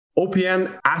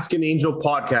OPN Ask an Angel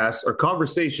podcasts are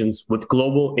conversations with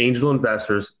global angel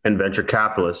investors and venture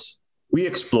capitalists. We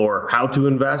explore how to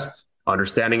invest,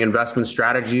 understanding investment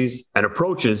strategies, and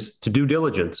approaches to due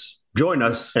diligence. Join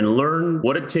us and learn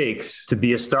what it takes to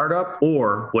be a startup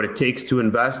or what it takes to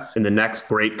invest in the next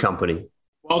great company.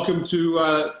 Welcome to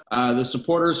the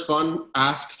Supporters Fund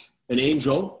Ask an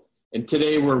Angel. And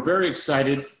today we're very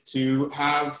excited to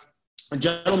have a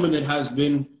gentleman that has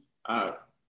been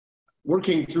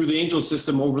working through the angel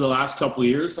system over the last couple of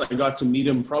years. I got to meet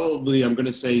him probably, I'm going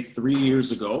to say 3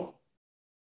 years ago.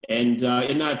 And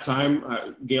in that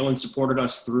time, Galen supported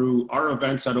us through our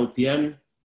events at OPN.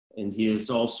 And he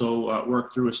has also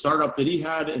worked through a startup that he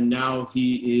had. And now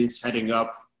he is heading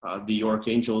up the York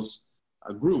Angels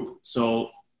group. So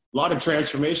a lot of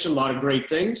transformation, a lot of great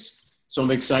things. So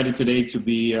I'm excited today to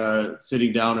be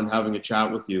sitting down and having a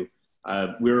chat with you.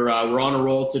 We're on a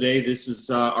roll today. This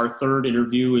is our third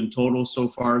interview in total so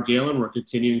far, Galen. We're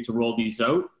continuing to roll these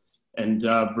out and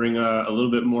bring a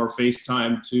little bit more face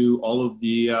time to all of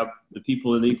the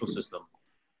people in the ecosystem,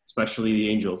 especially the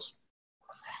angels.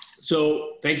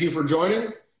 So thank you for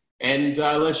joining, and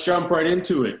let's jump right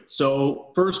into it.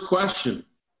 So first question,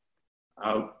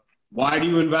 why do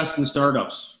you invest in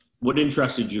startups? What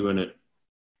interested you in it?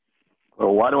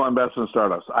 Well, why do I invest in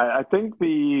startups? I think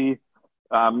the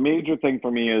major thing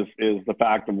for me is the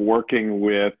fact of working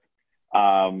with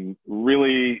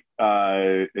really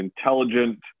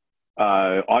intelligent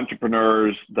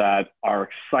entrepreneurs that are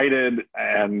excited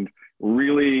and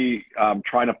really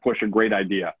trying to push a great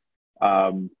idea.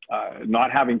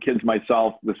 Not having kids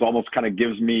myself, this almost kind of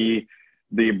gives me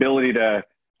the ability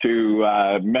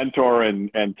to mentor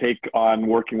and take on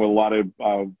working with a lot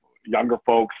of younger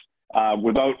folks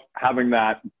without having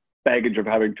that baggage of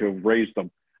having to have raised them.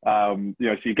 So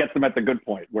you get them at the good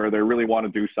point where they really want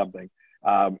to do something.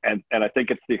 And I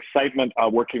think it's the excitement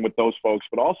of working with those folks,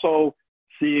 but also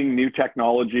seeing new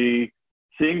technology,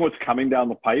 seeing what's coming down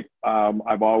the pipe.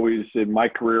 I've always, in my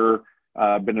career,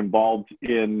 been involved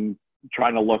in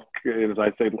trying to look, as I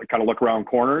say, kind of look around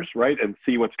corners, right, and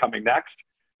see what's coming next.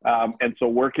 And so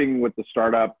working with the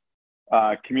startup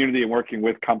community and working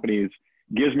with companies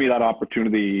gives me that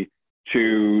opportunity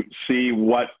to see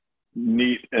what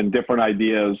neat and different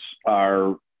ideas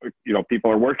are, people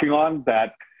are working on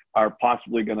that are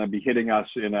possibly going to be hitting us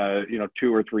in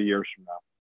 2 or 3 years from now.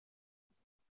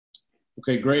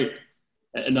 Okay, great.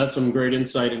 And that's some great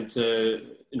insight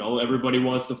into, everybody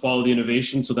wants to follow the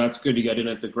innovation. So that's good to get in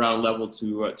at the ground level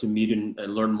to meet and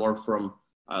learn more from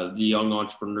the young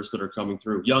entrepreneurs that are coming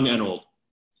through, young and old.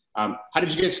 How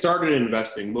did you get started in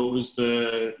investing? What was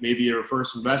maybe your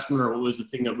first investment, or what was the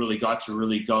thing that really got you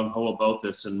really gung-ho about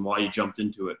this and why you jumped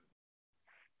into it?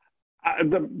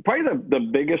 Probably the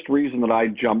biggest reason that I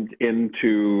jumped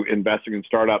into investing in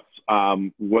startups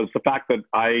was the fact that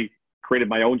I created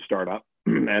my own startup.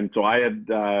 And so I had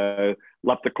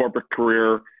left the corporate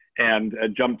career and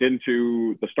jumped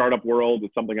into the startup world.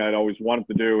 It's something I'd always wanted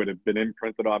to do. It had been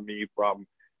imprinted on me from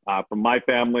my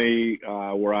family,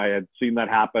 where I had seen that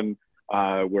happen,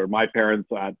 where my parents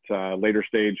at a later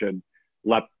stage had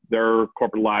left their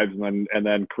corporate lives and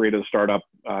then created a startup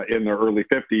in their early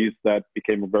 50s that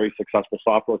became a very successful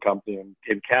software company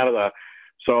in Canada.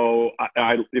 So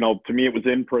to me, it was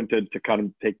imprinted to kind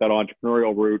of take that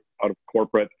entrepreneurial route out of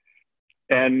corporate.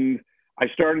 And I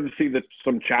started to see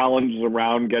some challenges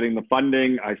around getting the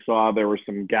funding. I saw there were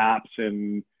some gaps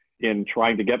in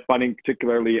trying to get funding,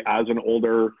 particularly as an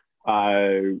older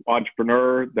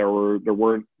entrepreneur. There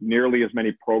weren't nearly as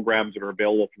many programs that are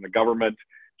available from the government.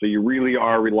 So you really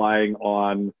are relying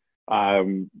on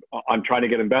trying to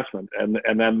get investment.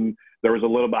 And then there was a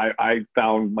little bit, I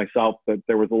found myself that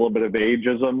there was a little bit of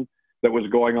ageism that was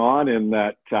going on, in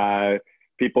that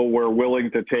people were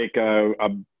willing to take a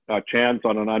chance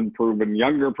on an unproven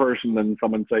younger person than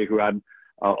someone, say, who had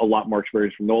a lot more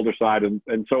experience from the older side.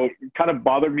 And so it kind of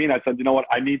bothered me. And I said, you know what,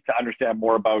 I need to understand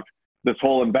more about this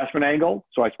whole investment angle.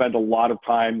 So I spent a lot of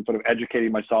time sort of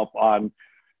educating myself on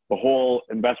the whole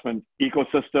investment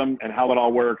ecosystem and how it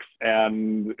all works.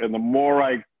 And the more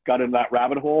I got in that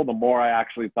rabbit hole, the more I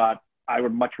actually thought I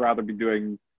would much rather be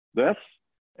doing this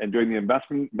and doing the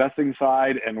investing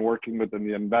side and working within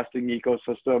the investing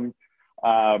ecosystem,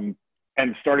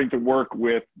 and starting to work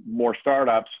with more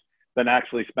startups than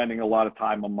actually spending a lot of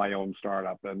time on my own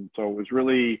startup. And so it was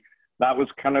really, that was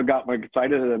kind of got me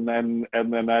excited. And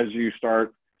then as you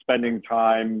start spending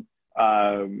time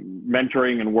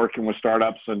mentoring and working with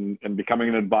startups and becoming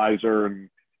an advisor and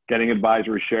getting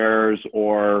advisory shares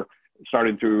or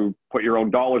starting to put your own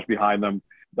dollars behind them,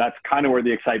 that's kind of where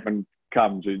the excitement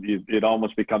comes. It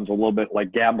almost becomes a little bit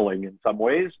like gambling in some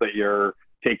ways, that you're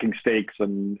taking stakes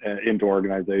and into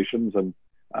organizations. And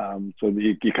so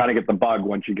you kind of get the bug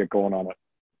once you get going on it.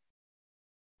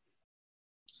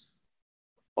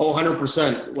 Oh,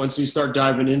 100%. Once you start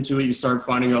diving into it, you start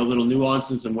finding out little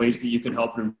nuances and ways that you can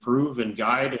help improve and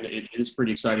guide. And it is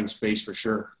pretty exciting space for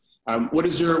sure.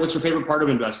 What's your favorite part of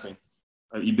investing?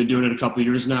 You've been doing it a couple of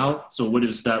years now. So what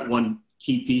is that one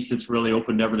key piece that's really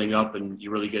opened everything up and you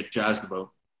really get jazzed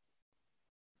about?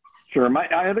 Sure.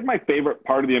 I think my favorite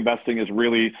part of the investing is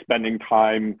really spending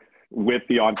time with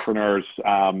the entrepreneurs,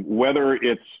 whether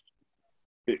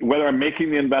I'm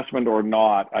making the investment or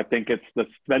not. I think it's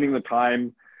spending the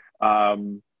time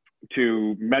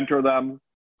to mentor them,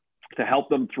 to help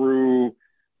them through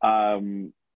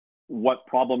what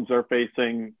problems they're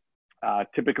facing.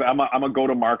 Typically, I'm a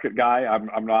go-to-market guy.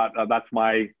 I'm not. That's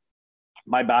my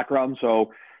background.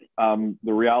 So the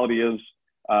reality is,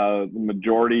 the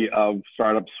majority of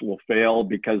startups will fail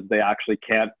because they actually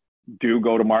can't do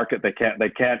go-to-market. They can't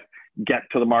get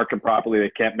to the market properly.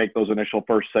 They can't make those initial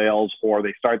first sales, or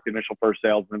they start the initial first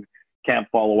sales and can't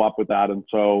follow up with that. And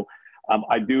so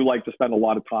I do like to spend a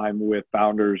lot of time with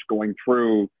founders going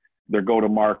through their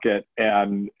go-to-market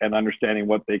and understanding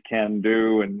what they can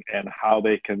do and how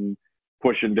they can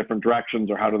push in different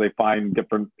directions, or how do they find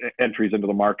different entries into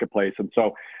the marketplace. And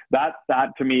so that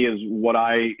to me is what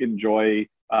I enjoy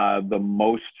the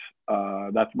most.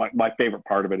 That's my favorite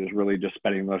part of it, is really just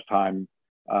spending those time.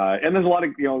 And there's a lot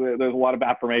of, there's a lot of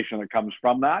affirmation that comes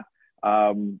from that.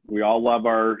 We all love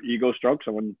our ego strokes.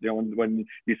 And when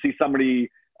you see somebody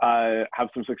have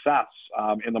some success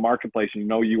in the marketplace, and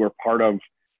you were part of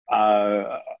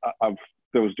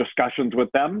those discussions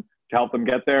with them to help them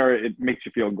get there, it makes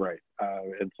you feel great.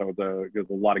 And so there's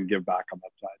a lot of give back on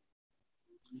that side.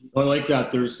 Well, I like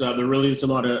that. There really is a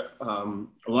lot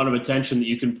of attention that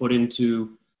you can put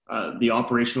into the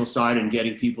operational side and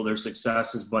getting people their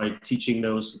successes by teaching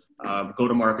those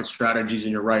go-to-market strategies.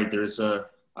 And you're right, there's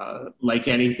like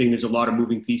anything, there's a lot of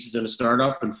moving pieces in a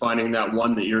startup, and finding that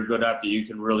one that you're good at that you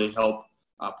can really help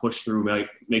push through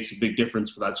makes a big difference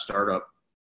for that startup.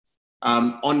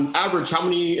 On average, how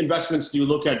many investments do you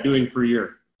look at doing per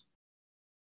year?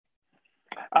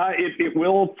 It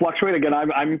will fluctuate. Again,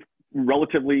 I'm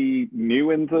relatively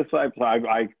new into this. I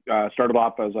started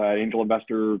off as an angel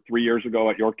investor 3 years ago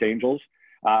at York Angels.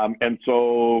 And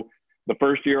so the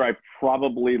first year I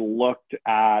probably looked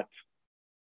at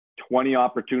 20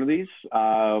 opportunities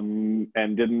and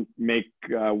didn't make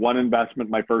one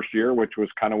investment my first year, which was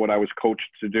kind of what I was coached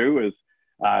to do, is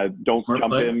don't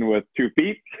jump in with 2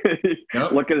 feet.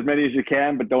 Yep. Look at as many as you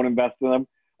can, but don't invest in them.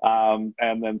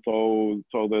 And then so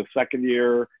the second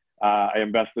year, I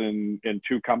invested in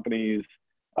 2 companies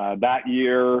that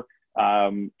year,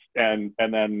 and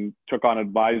then took on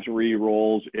advisory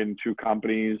roles in 2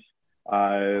 companies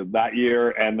that year.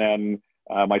 And then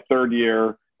my third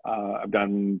year, I've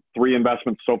done 3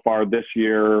 investments so far this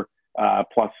year,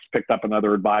 plus picked up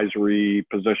another advisory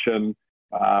position.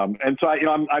 And so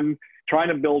I'm trying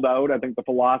to build out. I think the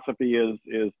philosophy is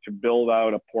to build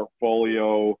out a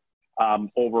portfolio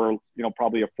over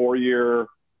probably a 4-year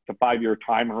to 5-year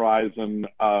time horizon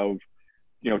of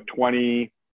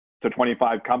 20 to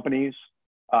 25 companies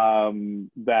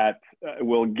that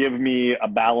will give me a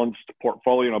balanced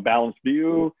portfolio, a balanced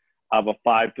view of a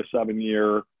 5 to 7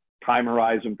 year time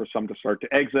horizon for some to start to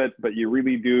exit. But you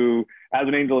really do, as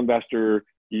an angel investor,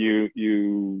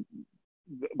 the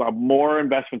more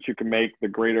investments you can make, the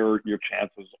greater your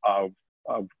chances of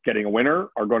getting a winner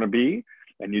are going to be.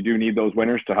 And you do need those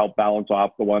winners to help balance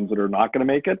off the ones that are not going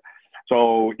to make it.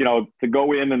 So, to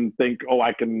go in and think, oh,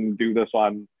 I can do this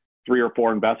on 3 or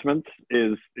 4 investments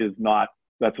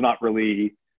that's not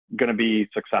really going to be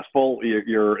successful.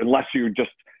 Unless you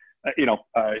just, hit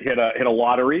a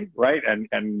lottery, right?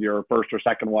 And your first or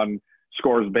second one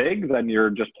scores big, then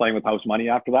you're just playing with house money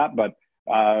after that. But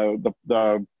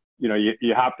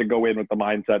you have to go in with the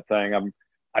mindset saying,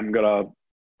 I'm going to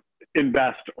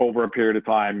invest over a period of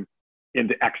time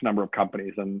into X number of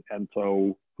companies. And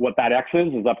so what that X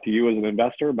is up to you as an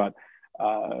investor. But,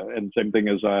 and same thing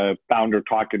as a founder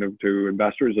talking to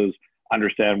investors, is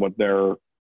understand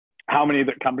how many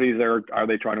companies are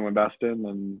they trying to invest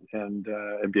in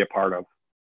and be a part of.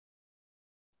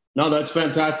 No, that's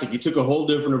fantastic. You took a whole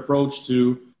different approach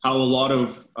to how a lot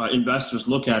of investors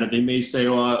look at it. They may say,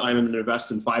 "Oh, I'm going to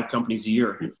invest in 5 companies a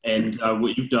year," and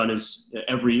what you've done is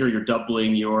every year you're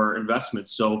doubling your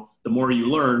investments. So the more you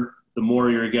learn, the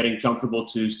more you're getting comfortable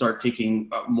to start taking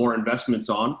more investments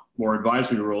on, more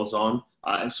advisory roles on,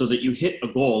 so that you hit a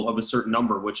goal of a certain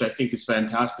number, which I think is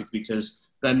fantastic, because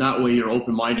then that way you're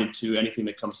open-minded to anything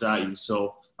that comes at you.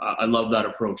 So I love that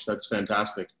approach. That's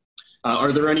fantastic.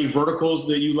 Are there any verticals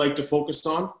that you like to focus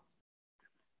on?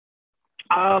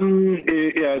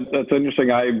 Yeah, that's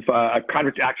interesting. I've kind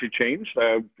of actually changed,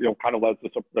 kind of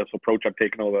this approach I've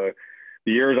taken over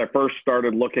the years. I first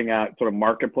started looking at sort of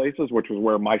marketplaces, which was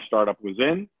where my startup was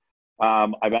in.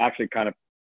 I've actually kind of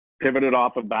pivoted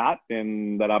off of that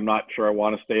in that I'm not sure I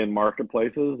want to stay in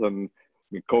marketplaces, and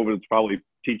COVID is probably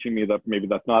teaching me that maybe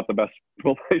that's not the best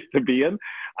place to be in.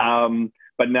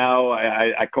 But now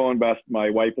I co-invest. My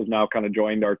wife has now kind of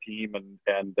joined our team, and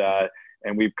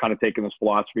we've kind of taken this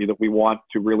philosophy that we want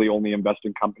to really only invest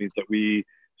in companies that we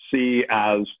see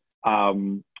as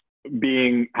having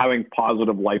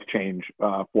positive life change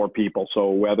for people. So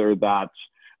whether that's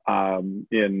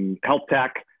in health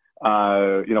tech,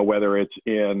 whether it's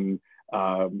in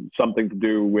something to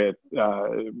do with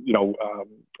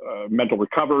mental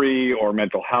recovery or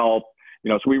mental health,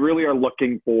 so we really are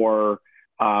looking for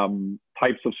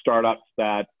types of startups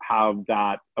that have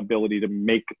that ability to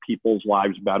make people's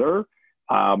lives better,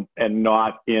 and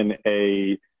not in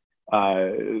a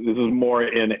this is more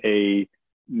in a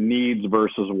needs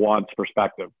versus wants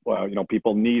perspective. Well,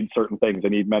 people need certain things. They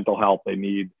need mental health. They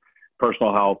need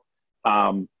personal health.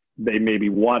 They maybe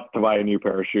want to buy a new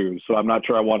pair of shoes. So I'm not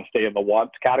sure I want to stay in the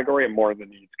wants category and more in the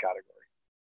needs category.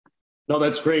 No,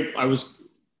 that's great. I was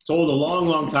told a long,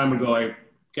 long time ago, I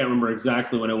can't remember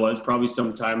exactly when it was, probably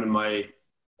sometime in my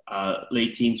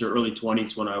late teens or early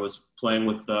 20s when I was playing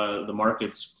with the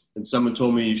markets. And someone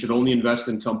told me you should only invest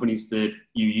in companies that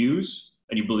you use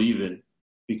and you believe in.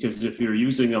 Because if you're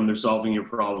using them, they're solving your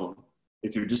problem.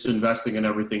 If you're just investing in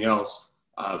everything else,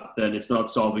 then it's not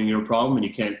solving your problem, and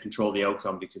you can't control the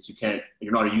outcome because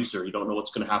you're not a user. You don't know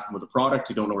what's going to happen with the product.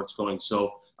 You don't know where it's going.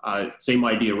 So same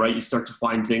idea, right? You start to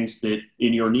find things that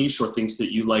in your niche or things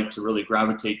that you like to really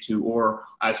gravitate to, or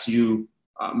as you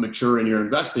mature in your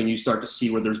investing, you start to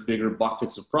see where there's bigger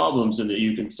buckets of problems and that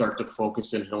you can start to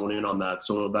focus and hone in on that.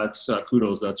 So that's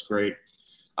kudos. That's great.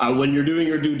 When you're doing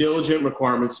your due diligence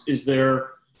requirements, is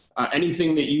there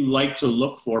anything that you like to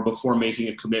look for before making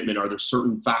a commitment? Are there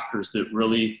certain factors that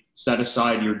really set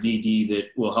aside your DD that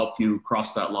will help you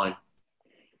cross that line?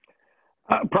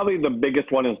 Probably the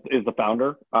biggest one is the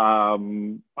founder.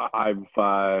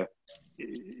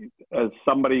 As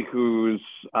somebody who's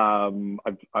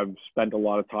I've spent a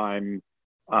lot of time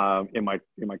in my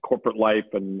corporate life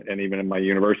and even in my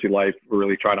university life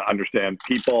really trying to understand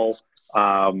people,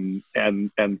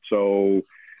 and so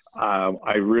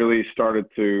I really started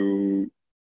to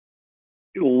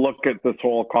look at this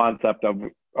whole concept of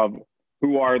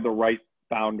who are the right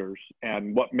founders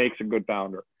and what makes a good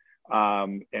founder.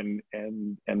 And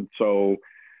so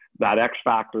that X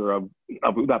factor of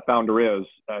who that founder is,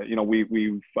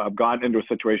 we've gotten into a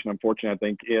situation, unfortunately, I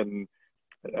think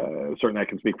certainly I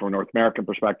can speak from a North American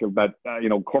perspective, but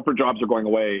corporate jobs are going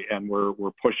away, and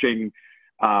we're pushing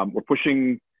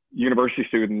university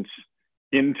students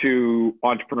into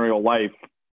entrepreneurial life,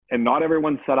 and not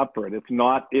everyone's set up for it. It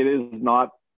is not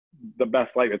the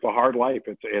best life. It's a hard life.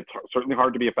 It's certainly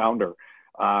hard to be a founder.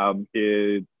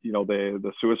 The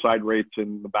suicide rates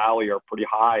in the Valley are pretty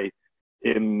high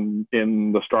in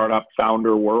the startup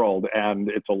founder world, and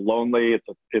it's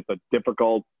a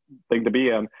difficult thing to be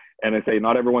in. And I say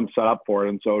not everyone's set up for it.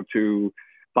 And so to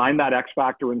find that X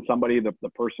factor in somebody, the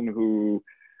person who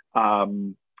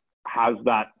has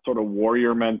that sort of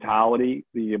warrior mentality,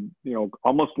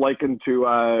 almost likened to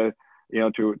a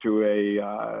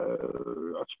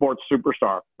sports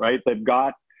superstar, right? They've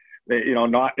got,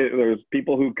 there's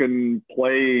people who can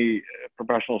play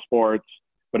professional sports,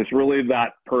 but it's really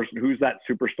that person who's that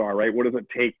superstar, right? What does it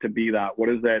take to be that? What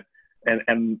is it? And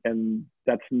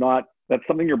that's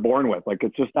something you're born with. Like,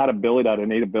 it's just that ability, that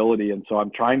innate ability. And so I'm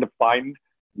trying to find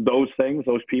those things,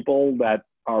 those people that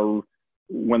are,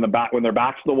 when they're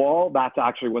back to the wall, that's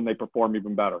actually when they perform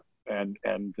even better. And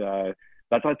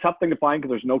that's a tough thing to find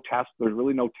because there's no test. There's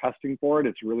really no testing for it.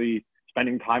 It's really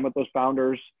spending time with those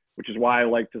founders, which is why I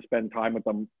like to spend time with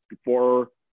them before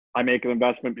I make an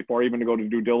investment, before I even go to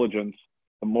due diligence.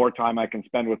 The more time I can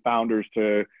spend with founders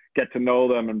to get to know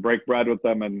them and break bread with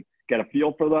them and get a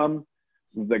feel for them,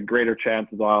 the greater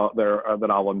chances that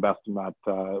I'll invest in that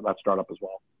startup as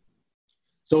well.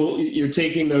 So you're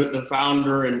taking the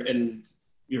founder and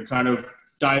you're kind of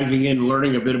diving in,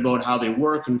 learning a bit about how they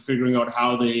work and figuring out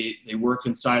how they work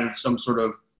inside of some sort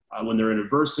of, when they're in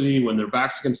adversity, when their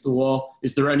back's against the wall.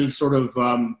 Is there any sort of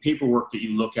paperwork that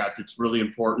you look at that's really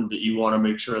important that you want to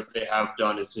make sure that they have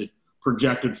done? Is it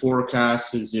projected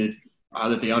forecasts? Is it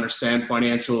that they understand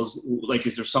financials? Like,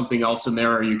 is there something else in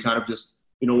there? Or are you kind of just,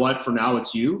 for now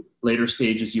it's you? Later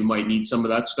stages, you might need some of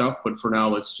that stuff, but for now,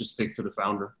 let's just stick to the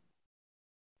founder.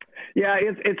 Yeah,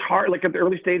 it's hard. Like at the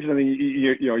early stages, I mean,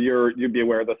 you'd be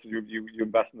aware of this. You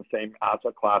invest in the same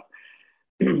asset class.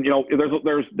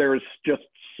 There's just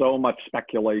so much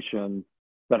speculation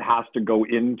that has to go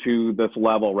into this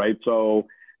level, right? So,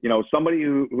 somebody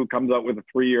who comes out with a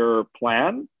 3-year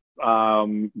plan,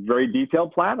 very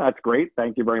detailed plan, that's great.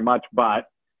 Thank you very much. But,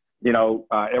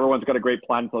 everyone's got a great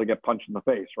plan until they get punched in the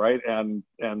face, right? And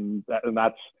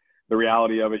that's the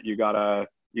reality of it. You gotta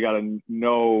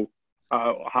know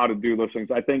how to do those things.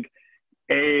 I think,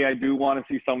 I do want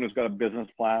to see someone who's got a business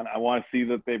plan. I want to see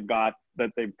that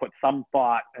they've put some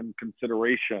thought and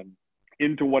consideration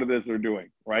into what it is they're doing,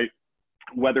 right?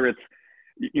 Whether it's,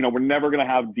 we're never going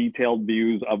to have detailed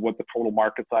views of what the total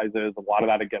market size is. A lot of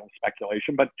that, again, is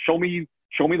speculation, but show me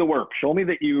the work. Show me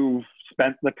that you've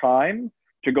spent the time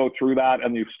to go through that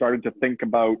and you've started to think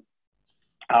about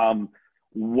how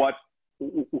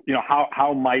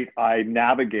might I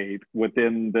navigate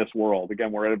within this world?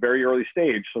 Again, we're at a very early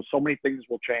stage, so many things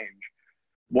will change.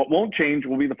 What won't change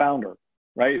will be the founder,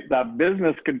 right? That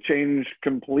business could change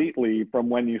completely from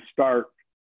when you start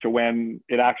to when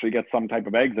it actually gets some type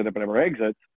of exit, if it ever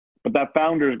exits, but that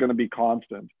founder is going to be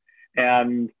constant.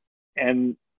 And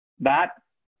that,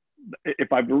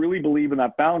 if I really believe in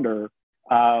that founder,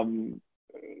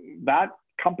 that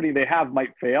company they have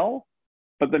might fail,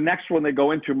 but the next one they go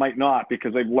into might not,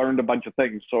 because they've learned a bunch of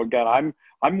things. So again,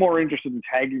 I'm more interested in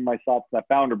tagging myself to that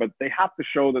founder, but they have to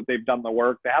show that they've done the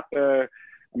work. They have to,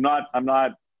 I'm not, I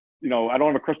don't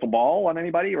have a crystal ball on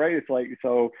anybody, right? It's like,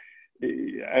 so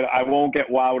I won't get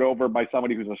wowed over by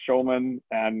somebody who's a showman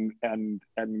and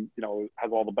has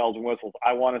all the bells and whistles.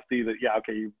 I want to see that,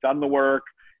 okay, you've done the work.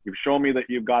 You've shown me that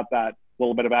you've got that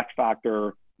little bit of X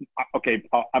factor. Okay,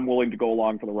 I'm willing to go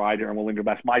along for the ride here. I'm willing to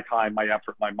invest my time, my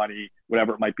effort, my money,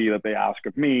 whatever it might be that they ask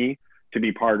of me to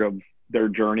be part of their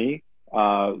journey.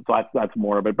 So that's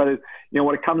more of it. But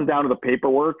when it comes down to the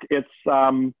paperwork, it's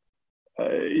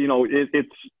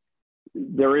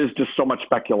there is just so much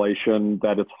speculation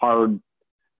that it's hard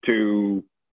to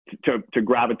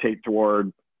gravitate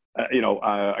toward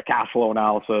a cash flow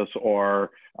analysis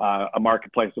or a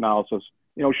marketplace analysis.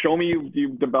 Show me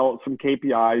you've developed some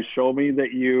KPIs. Show me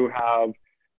that you have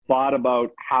thought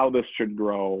about how this should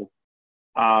grow,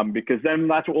 because then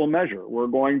that's what we'll measure. We're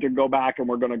going to go back and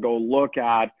we're going to go look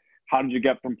at how did you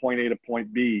get from point A to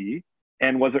point B,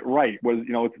 and was it right?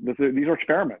 These are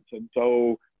experiments, and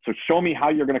so show me how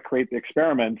you're going to create the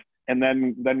experiment, and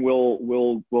then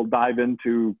we'll dive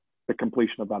into the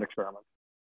completion of that experiment.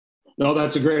 No,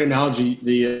 that's a great analogy.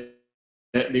 The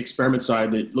experiment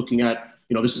side, that looking at,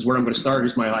 this is where I'm going to start,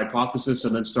 is my hypothesis,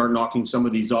 and then start knocking some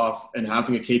of these off and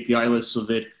having a KPI list so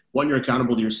that, one, you're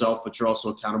accountable to yourself, but you're also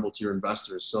accountable to your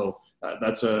investors. So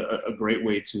that's a great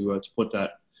way to put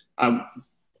that. On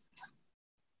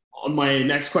my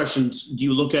next question, do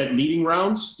you look at leading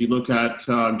rounds? Do you look at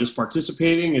just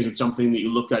participating? Is it something that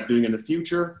you look at doing in the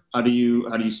future? How do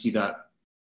you see that?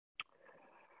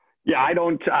 Yeah, I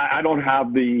don't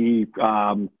have the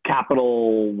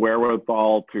capital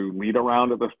wherewithal to lead a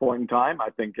round at this point in time. I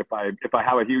think if I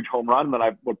have a huge home run, then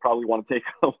I would probably want to take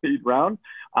a lead round.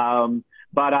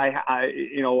 But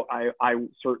I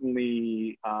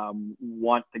certainly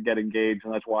want to get engaged,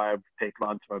 and that's why I've taken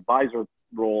on some advisor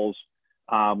roles,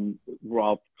 where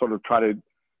I'll sort of try to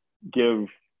give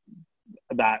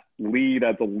that lead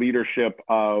as a leadership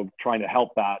of trying to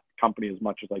help that company as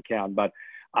much as I can. But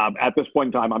at this point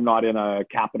in time, I'm not in a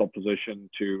capital position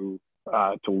to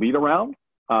lead around,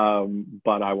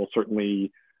 but I will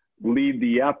certainly lead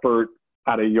the effort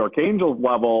at a York Angels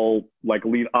level.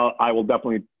 I will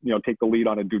definitely take the lead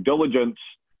on a due diligence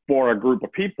for a group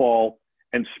of people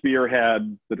and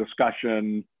spearhead the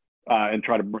discussion and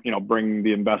try to bring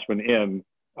the investment in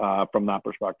from that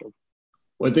perspective.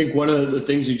 Well, I think one of the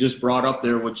things you just brought up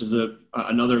there, which is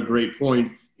another great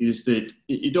point, is that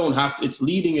you don't have to, it's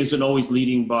leading isn't always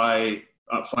leading by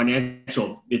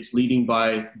financial. It's leading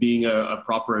by being a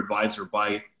proper advisor,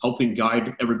 by helping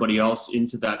guide everybody else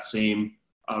into that same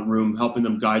room, helping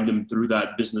them guide them through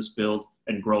that business build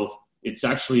and growth. It's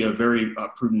actually a very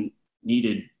prudent,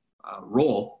 needed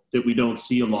role that we don't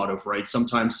see a lot of, right?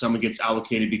 Sometimes someone gets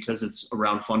allocated because it's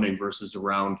around funding versus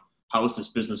around how is this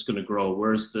business going to grow?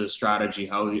 Where's the strategy?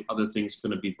 How are the other things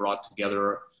going to be brought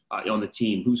together on the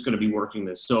team? Who's going to be working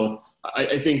this? So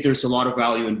I think there's a lot of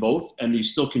value in both, and you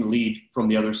still can lead from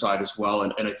the other side as well.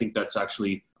 And I think that's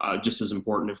actually just as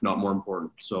important, if not more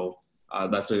important. So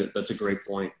that's a great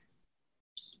point.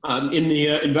 In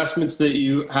the investments that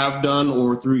you have done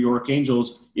or through York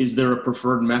Angels, is there a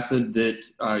preferred method that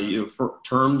for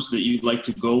terms that you'd like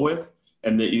to go with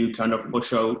and that you kind of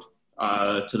push out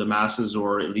to the masses,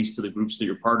 or at least to the groups that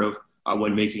you're part of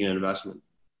when making an investment?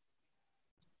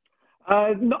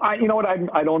 No, you know what?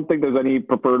 I don't think there's any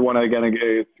preferred one. Again,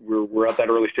 we're at that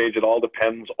early stage. It all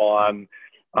depends on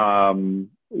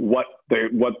what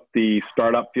the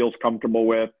startup feels comfortable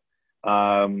with.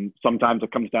 Sometimes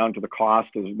it comes down to the cost.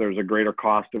 There's a greater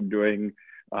cost of doing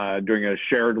a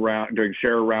shared round, doing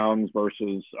share rounds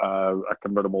versus a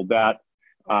convertible debt.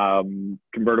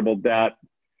 Convertible debt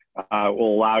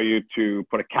will allow you to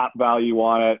put a cap value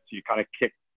on it, so you kind of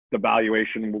kick the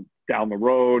valuation down the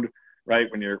road. Right,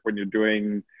 when you're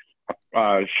doing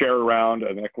a share round,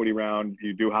 an equity round,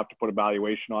 you do have to put a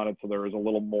valuation on it. So there is a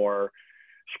little more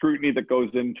scrutiny that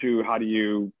goes into how do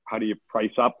you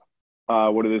price up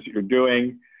what it is that you're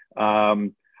doing.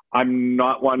 I'm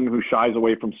not one who shies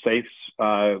away from safes.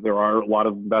 There are a lot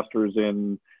of investors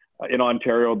in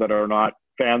Ontario that are not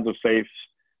fans of safes.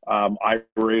 I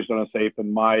was raised on a safe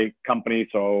in my company,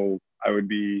 so I would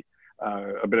be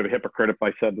a bit of a hypocrite if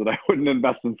I said that I wouldn't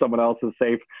invest in someone else's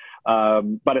safe.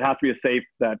 But it has to be a safe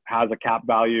that has a cap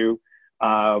value.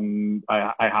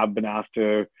 I have been asked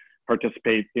to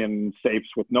participate in safes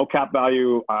with no cap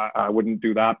value. I wouldn't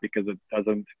do that because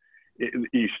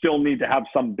you still need to have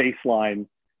some baseline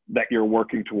that you're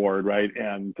working toward, right?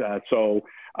 And so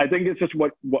I think it's just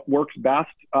what works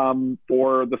best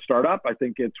for the startup. I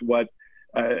think it's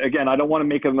again, I don't want to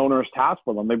make it an onerous task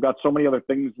for them. They've got so many other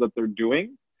things that they're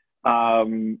doing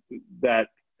that,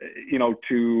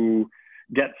 to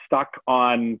get stuck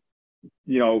on,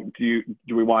 do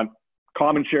we want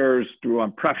common shares? Do we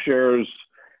want pref shares?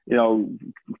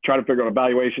 Try to figure out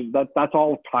evaluations. That's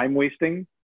all time wasting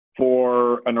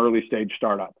for an early stage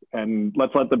startup. And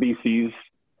let's let them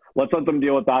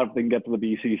deal with that if they can get to the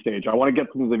VC stage. I want to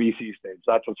get them to the VC stage.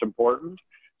 That's what's important.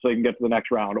 So they can get to the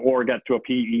next round or get to a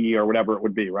PE or whatever it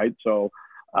would be, right? So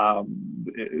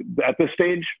at this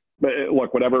stage,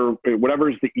 look, whatever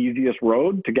is the easiest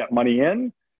road to get money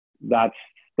in, that's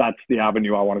the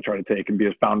avenue I want to try to take and be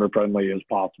as founder friendly as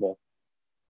possible.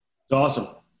 It's awesome.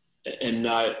 And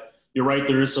you're right.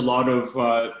 There is a lot of,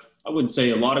 I wouldn't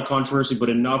say a lot of controversy, but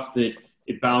enough that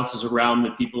it bounces around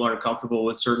that people aren't comfortable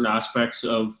with certain aspects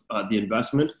of the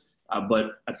investment.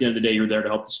 But at the end of the day, you're there to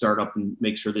help the startup and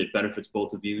make sure that it benefits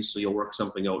both of you. So you'll work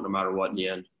something out no matter what in the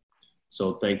end.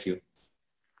 So thank you.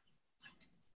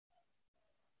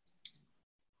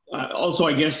 Also,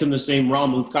 I guess in the same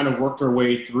realm, we've kind of worked our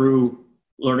way through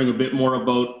learning a bit more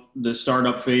about the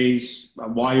startup phase,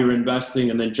 why you're investing,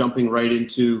 and then jumping right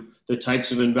into the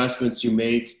types of investments you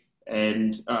make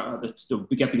and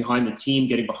get behind the team,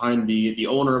 getting behind the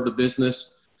owner of the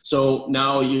business. So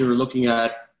now you're looking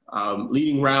at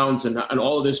leading rounds and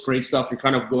all of this great stuff. You're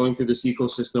kind of going through this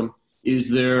ecosystem. Is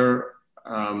there,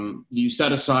 do you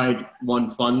set aside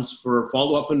funds for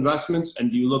follow-up investments,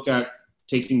 and do you look at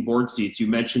taking board seats? You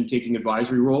mentioned taking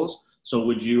advisory roles. So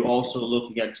would you also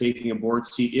look at taking a board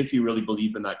seat if you really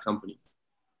believe in that company?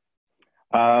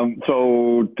 As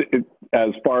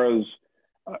far as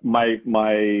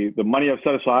the money I've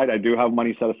set aside, I do have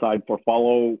money set aside for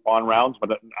follow-on rounds, but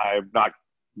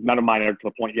none of mine are to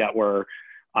the point yet where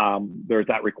there's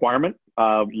that requirement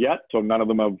yet. So none of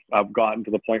them have gotten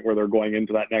to the point where they're going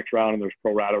into that next round and there's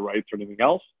pro rata rights or anything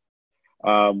else.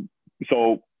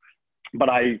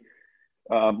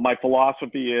 My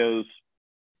philosophy is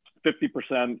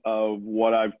 50% of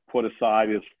what I've put aside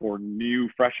is for new,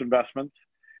 fresh investments,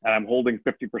 and I'm holding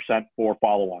 50% for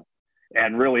follow-on.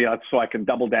 And really, that's so I can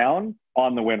double down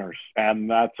on the winners. And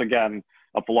that's, again,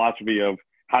 a philosophy of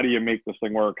how do you make this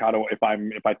thing work? If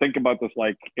I think about this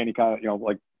like any kind of,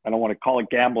 like, I don't want to call it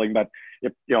gambling, but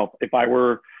if I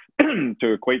were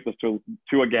to equate this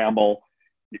to a gamble,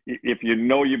 if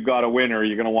you've got a winner,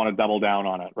 you're going to want to double down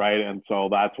on it, right? And so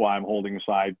that's why I'm holding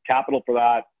aside capital for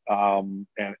that, and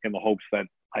in the hopes that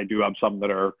I do have some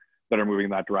that are moving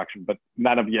in that direction, but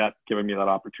none have yet given me that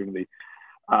opportunity.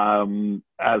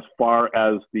 As far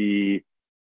as the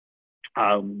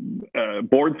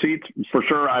board seats, for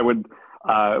sure, I would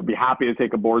be happy to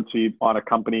take a board seat on a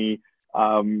company.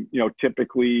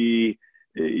 Typically,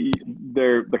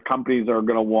 the companies are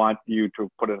going to want you to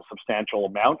put in a substantial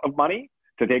amount of money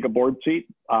to take a board seat.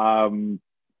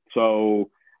 So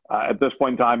at this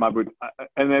point in time, I would,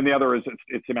 and then the other is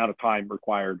it's the amount of time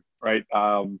required, right?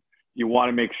 You want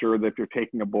to make sure that if you're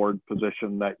taking a board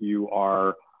position that you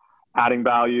are adding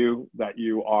value, that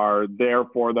you are there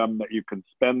for them, that you can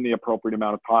spend the appropriate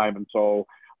amount of time. And so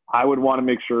I would want to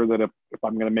make sure that if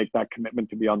I'm going to make that commitment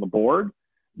to be on the board,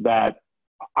 that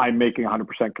I'm making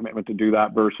 100% commitment to do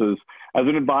that versus as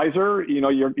an advisor,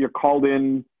 you're called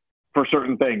in for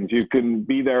certain things. You can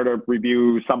be there to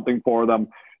review something for them,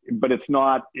 but it's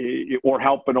not, or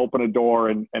help and open a door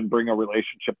and bring a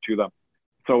relationship to them.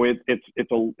 So it's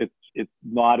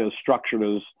not as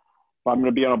structured I'm going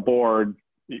to be on a board,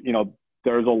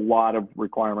 there's a lot of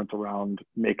requirements around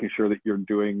making sure that you're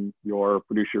doing your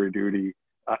fiduciary duty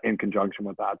in conjunction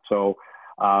with that. So,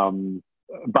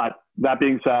 but that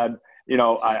being said,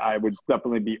 I would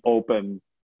definitely be open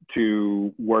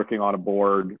to working on a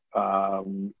board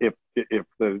if it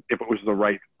was the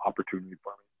right opportunity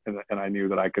for me, and I knew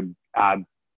that I could add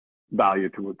value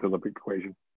to the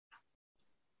equation.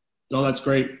 No, that's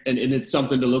great. And it's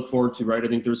something to look forward to, right? I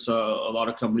think there's a lot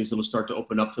of companies that will start to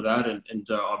open up to that and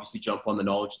obviously jump on the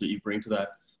knowledge that you bring to that.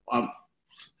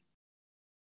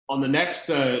 On the next,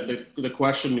 the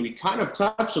question, we kind of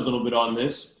touched a little bit on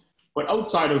this, but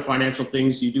outside of financial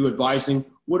things, you do advising.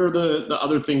 What are the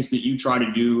other things that you try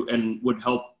to do and would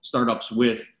help startups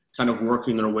with kind of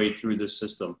working their way through this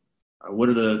system? What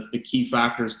are the key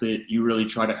factors that you really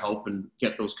try to help and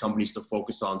get those companies to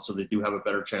focus on so they do have a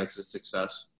better chance of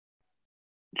success?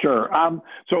 Sure.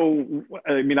 So,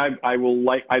 I mean,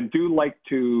 I do like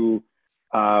to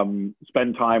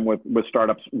spend time with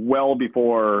startups well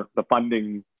before the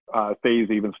funding phase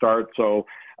even starts. So,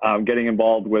 getting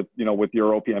involved with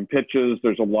your OPM pitches.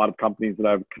 There's a lot of companies that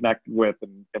I've connected with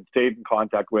and stayed in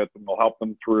contact with, and we'll help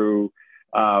them through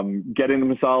getting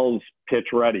themselves pitch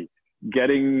ready,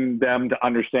 getting them to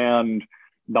understand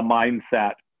the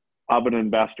mindset of an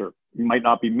investor. It might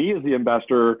not be me as the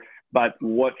investor, but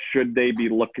what should they be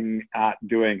looking at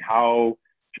doing? How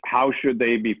should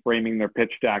they be framing their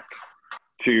pitch deck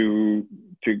to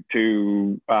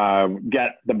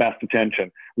get the best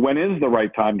attention? When is the right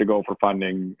time to go for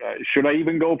funding? Should I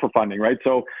even go for funding? Right.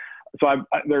 So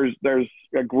there's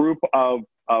a group of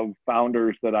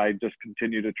founders that I just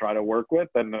continue to try to work with,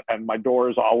 and my door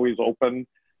is always open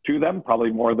to them,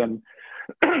 probably more than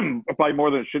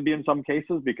it should be in some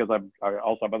cases, because I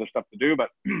also have other stuff to do, but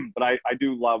I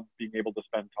do love being able to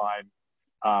spend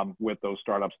time with those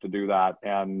startups to do that.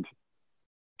 And,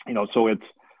 so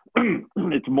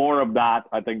it's more of that,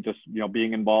 I think, just,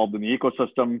 being involved in the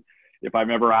ecosystem. If I'm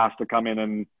ever asked to come in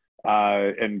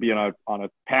and be on a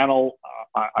panel,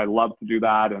 I love to do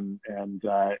that and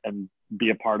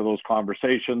be a part of those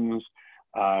conversations.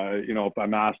 If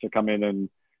I'm asked to come in and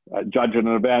judge an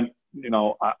event,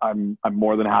 I'm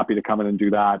more than happy to come in and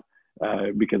do that,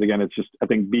 because again, it's just, I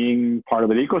think being part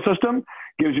of an ecosystem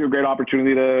gives you a great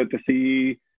opportunity to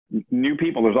see new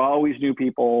people. There's always new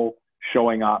people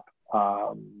showing up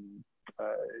at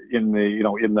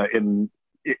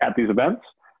these events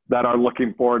that are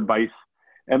looking for advice.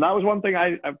 And that was one thing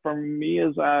for me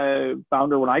as a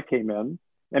founder when I came in,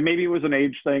 and maybe it was an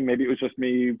age thing, maybe it was just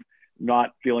me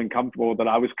not feeling comfortable that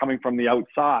I was coming from the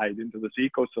outside into this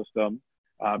ecosystem.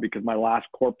 Because my last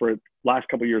couple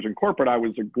of years in corporate, I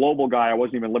was a global guy. I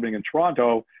wasn't even living in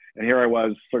Toronto. And here I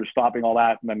was sort of stopping all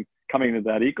that and then coming into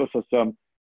that ecosystem.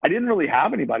 I didn't really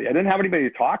have anybody. I didn't have anybody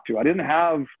to talk to. I didn't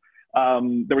have,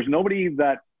 there was nobody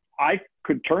that I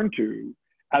could turn to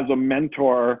as a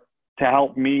mentor to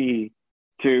help me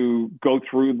to go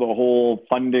through the whole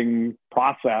funding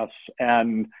process.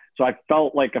 And so I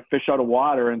felt like a fish out of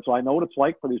water. And so I know what it's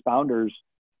like for these founders,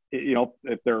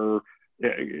 if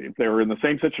they're in the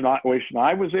same situation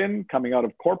I was in, coming out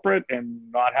of corporate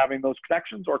and not having those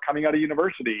connections, or coming out of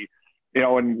university,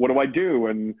 and what do I do?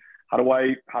 And how do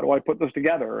I put this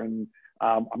together? And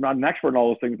I'm not an expert in all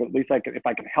those things, but at least if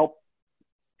I can help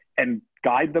and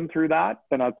guide them through that,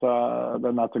 then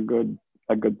that's a good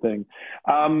thing.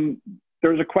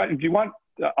 There's a question. Do you want,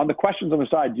 on the questions on the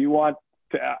side, do you want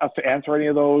us to answer any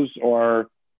of those, or?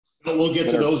 We'll get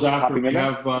to those after we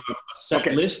have a set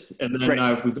list, and then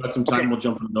if we've got some time, we'll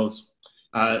jump into those.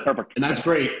 Perfect. And that's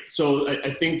great. So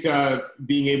I think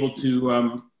being able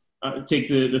to take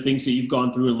the things that you've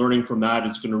gone through and learning from that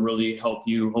is going to really help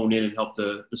you hone in and help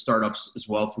the startups as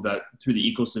well through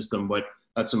the ecosystem. But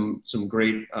that's some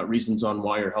great reasons on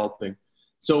why you're helping.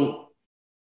 So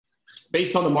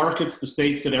based on the markets, the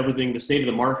states and everything, the state of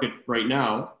the market right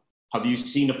now, have you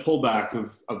seen a pullback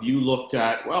of you looked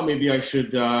at, well, maybe I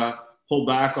should pull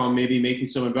back on maybe making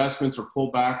some investments, or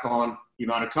pull back on the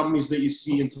amount of companies that you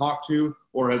see and talk to,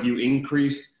 or have you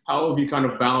increased? How have you kind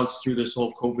of balanced through this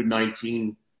whole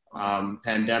COVID-19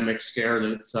 pandemic scare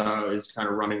that is kind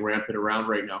of running rampant around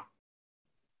right now?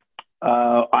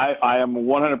 I am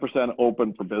 100%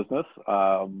 open for business.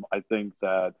 I think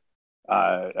that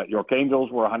at York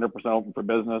Angels, we're 100% open for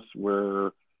business.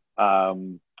 We're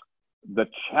the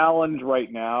challenge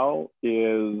right now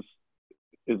is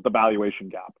the valuation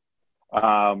gap.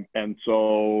 And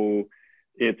so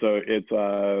it's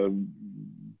a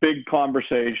big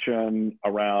conversation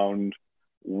around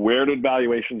where did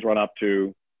valuations run up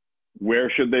to? Where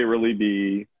should they really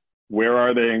be? Where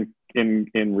are they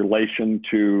in relation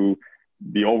to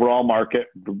the overall market,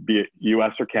 be it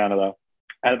US or Canada,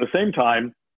 and at the same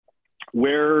time,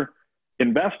 where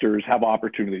investors have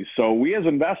opportunities. So we as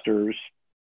investors,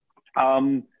 at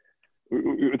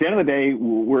the end of the day,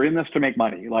 we're in this to make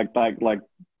money.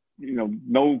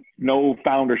 No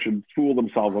founder should fool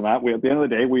themselves on that. At the end of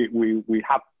the day, we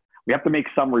have to make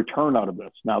some return out of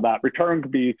this. Now, that return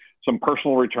could be some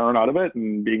personal return out of it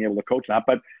and being able to coach that.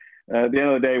 But at the end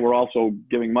of the day, we're also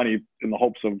giving money in the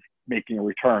hopes of making a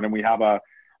return, and we have a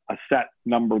set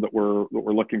number that we're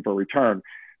looking for a return.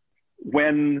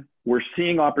 When we're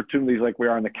seeing opportunities like we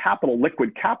are in the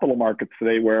liquid capital markets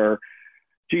today, where,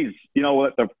 geez, you know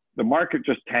what, the market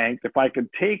just tanked. If I could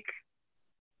take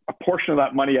a portion of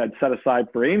that money I'd set aside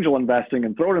for angel investing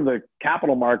and throw it in the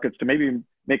capital markets to maybe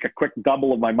make a quick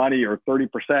double of my money or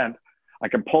 30%, I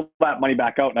can pull that money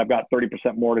back out and I've got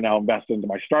 30% more to now invest into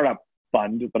my startup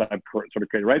fund that I've sort of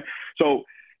created, right? So,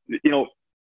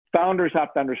 founders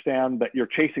have to understand that you're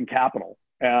chasing capital,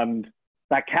 and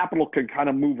that capital can kind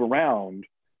of move around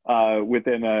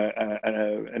within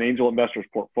an angel investor's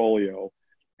portfolio.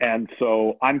 And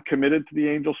so I'm committed to the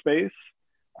angel space,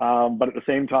 but at the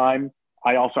same time,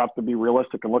 I also have to be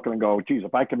realistic and look and go, geez,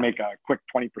 if I can make a quick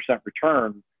 20%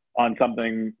 return on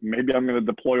something, maybe I'm going to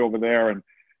deploy over there, and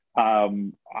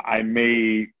I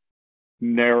may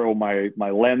narrow my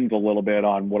lens a little bit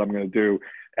on what I'm going to do.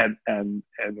 And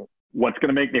what's going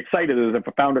to make me excited is if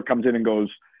a founder comes in and goes,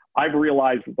 I've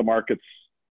realized that the market's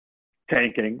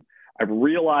tanking. I've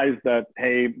realized that,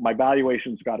 hey, my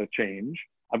valuation's got to change.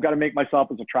 I've got to make myself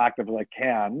as attractive as I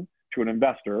can to an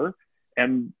investor.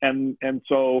 And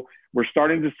so we're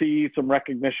starting to see some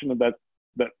recognition that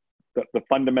the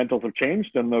fundamentals have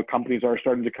changed, and the companies are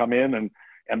starting to come in,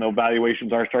 and the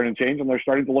valuations are starting to change, and they're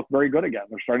starting to look very good again.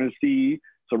 They're starting to see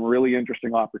some really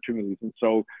interesting opportunities. And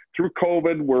so through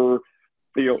COVID,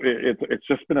 it's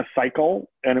just been a cycle,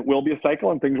 and it will be a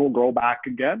cycle, and things will grow back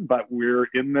again. But we're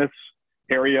in this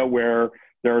area where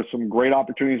there are some great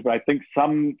opportunities, but I think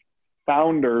some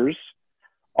founders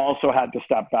also had to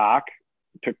step back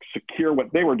to secure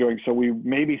what they were doing. So we've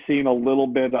maybe seen a little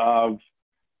bit of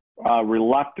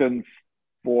reluctance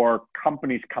for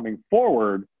companies coming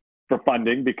forward for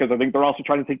funding, because I think they're also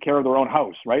trying to take care of their own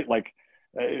house, right? Like,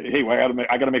 hey, I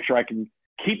got to make sure I can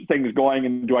keep things going,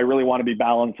 and do I really want to be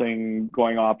balancing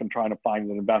going off and trying to find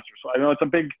an investor? So I know it's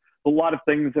a lot of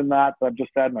things in that I've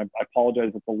just said, and I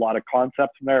apologize, it's a lot of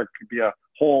concepts in there. It could be a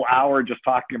whole hour just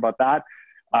talking about that,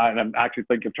 and I'm actually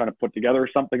thinking of trying to put together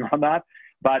something on that.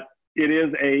 But it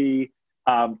is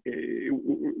I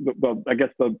guess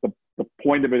the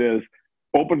point of it is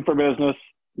open for business,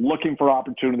 looking for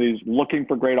opportunities, looking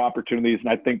for great opportunities. And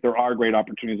I think there are great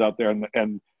opportunities out there,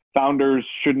 and founders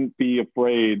shouldn't be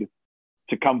afraid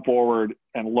to come forward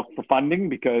and look for funding,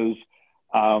 because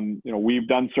we've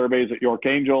done surveys at York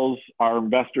Angels. Our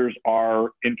investors are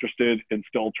interested in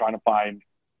still trying to find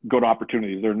good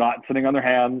opportunities. They're not sitting on their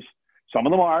hands. Some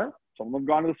of them are. Some of them have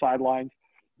gone to the sidelines,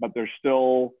 but there's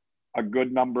still a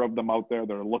good number of them out there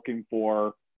that are looking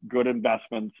for good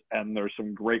investments, and there's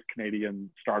some great Canadian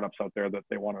startups out there that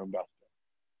they want to invest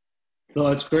in. No,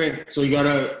 that's great. So you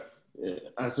gotta,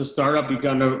 as a startup, you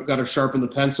gotta sharpen the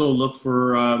pencil, look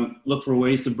for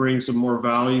ways to bring some more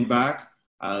value back,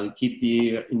 keep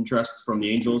the interest from the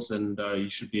angels, and you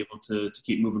should be able to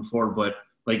keep moving forward. But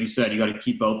like you said, you got to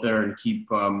keep out there and keep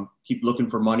looking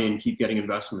for money and keep getting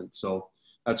investment. So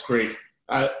that's great.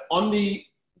 On the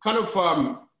kind of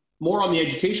more on the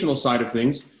educational side of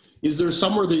things, is there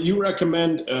somewhere that you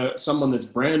recommend someone that's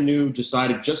brand new,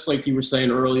 decided, just like you were saying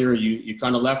earlier, you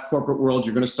kind of left corporate world,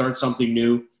 you're going to start something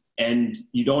new, and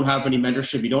you don't have any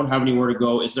mentorship, you don't have anywhere to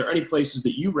go? Is there any places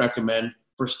that you recommend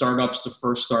for startups to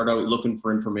first start out looking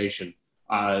for information?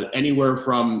 Anywhere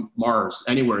from Mars,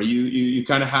 anywhere. You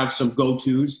kind of have some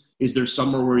go-tos. Is there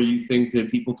somewhere where you think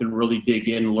that people can really dig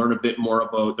in, learn a bit more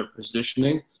about their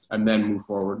positioning, and then move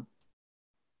forward?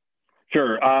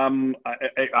 Sure.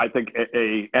 I think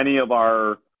any of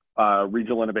our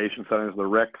regional innovation centers, the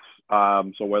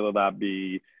RICs, so whether that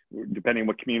be, depending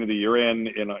what community you're in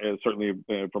certainly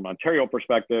from Ontario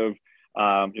perspective,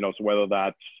 so whether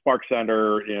that's Spark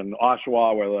Center in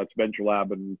Oshawa, whether that's Venture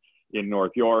Lab in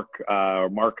North York,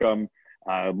 Markham,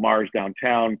 Mars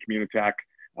downtown, Communitech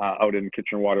out in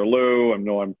Kitchener-Waterloo. I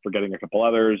know I'm forgetting a couple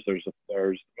others. There's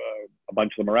a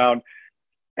bunch of them around.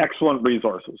 Excellent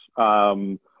resources.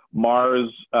 Mars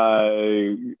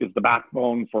is the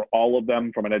backbone for all of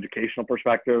them from an educational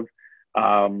perspective.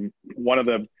 One of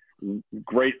the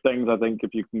great things, I think,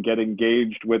 if you can get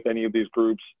engaged with any of these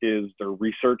groups, is their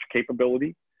research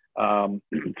capability. So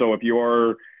if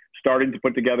you're starting to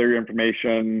put together your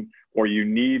information or you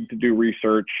need to do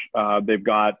research, they've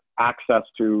got access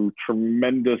to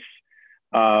tremendous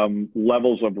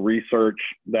levels of research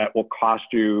that will cost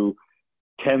you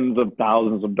tens of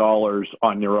thousands of dollars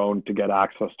on your own to get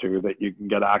access to, that you can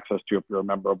get access to if you're a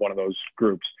member of one of those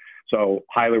groups. So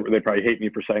they probably hate me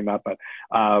for saying that, but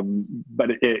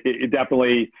it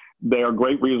definitely, they are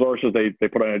great resources. They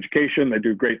put on education, they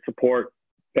do great support,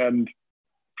 and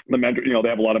the mentor, they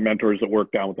have a lot of mentors that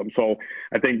work down with them. So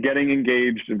I think getting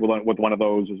engaged with one of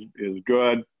those is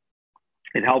good.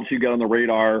 It helps you get on the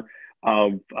radar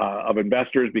of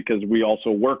investors, because we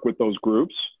also work with those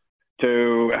groups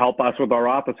to help us with our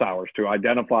office hours, to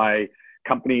identify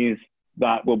companies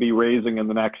that will be raising in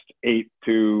the next 8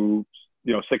 to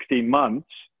 16 months,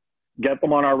 get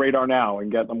them on our radar now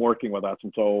and get them working with us.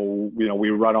 And so,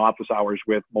 we run office hours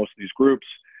with most of these groups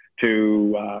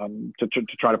to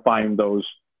try to find those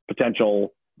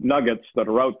potential nuggets that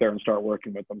are out there and start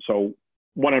working with them. So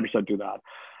 100% do that.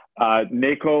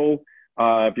 NACO,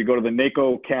 if you go to the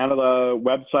NACO Canada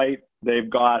website, they've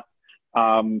got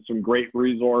some great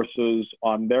resources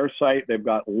on their site. They've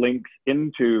got links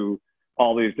into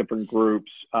all these different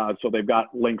groups. So they've got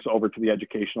links over to the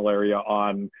educational area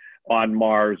on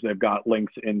Mars. They've got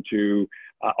links into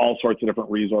all sorts of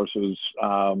different resources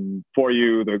for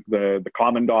you. The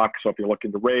Common Doc. So if you're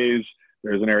looking to raise,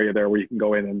 there's an area there where you can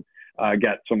go in and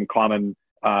get some common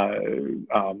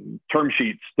term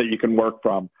sheets that you can work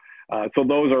from. So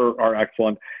those are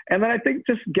excellent. And then I think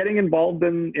just getting involved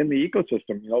in the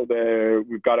ecosystem.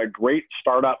 We've got a great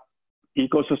startup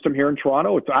ecosystem here in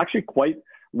Toronto. It's actually quite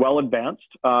well advanced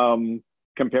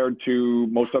compared to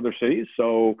most other cities.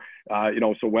 So,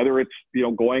 so whether it's,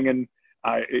 going and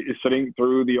sitting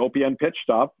through the OPN pitch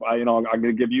stuff, I'm going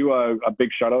to give you a big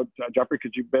shout out, Jeffrey,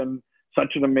 because you've been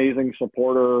such an amazing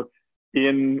supporter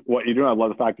in what you do. I love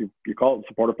the fact you call it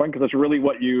supporter fund, because that's really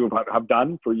what you have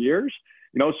done for years.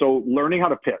 So learning how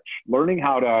to pitch, learning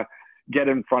how to get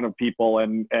in front of people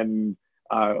and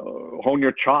hone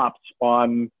your chops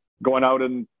on going out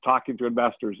and talking to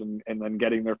investors and then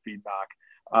getting their feedback.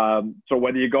 So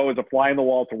whether you go as a fly on the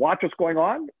wall to watch what's going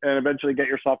on and eventually get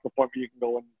yourself to the point where you can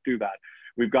go and do that.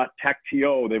 We've got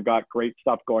TechTO, they've got great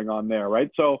stuff going on there,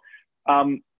 right? So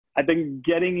I think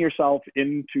getting yourself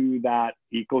into that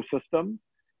ecosystem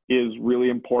is really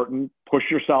important. Push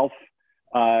yourself,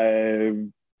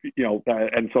 and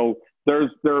so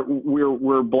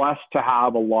we're blessed to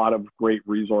have a lot of great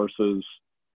resources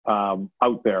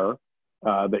out there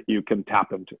that you can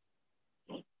tap into.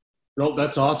 No,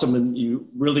 that's awesome, and you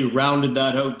really rounded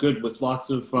that out good with lots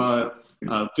of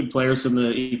good players in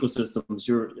the ecosystems.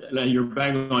 You're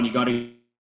bang on. You got to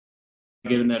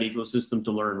get in that ecosystem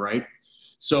to learn, right?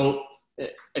 So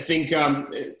I think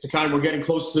we're getting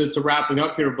close to wrapping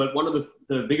up here, but one of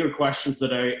the bigger questions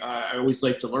that I always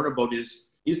like to learn about is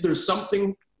there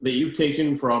something that you've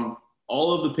taken from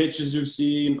all of the pitches you've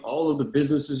seen, all of the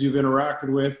businesses you've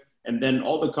interacted with, and then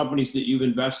all the companies that you've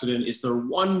invested in? Is there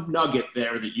one nugget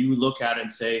there that you look at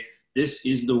and say, this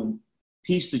is the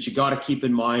piece that you got to keep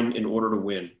in mind in order to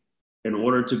win, in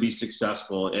order to be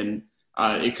successful? And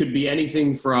it could be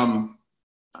anything from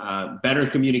better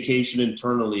communication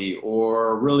internally,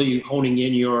 or really honing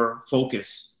in your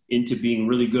focus into being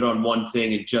really good on one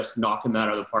thing and just knocking that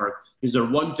out of the park. Is there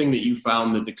one thing that you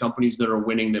found that the companies that are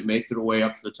winning, that make their way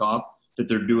up to the top, that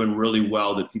they're doing really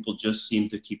well, that people just seem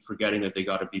to keep forgetting that they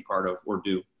got to be part of or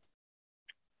do?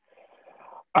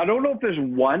 I don't know if there's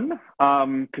one,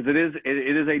 because it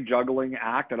is a juggling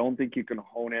act. I don't think you can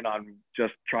hone in on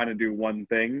just trying to do one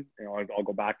thing. I'll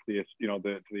go back to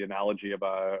the analogy of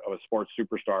a sports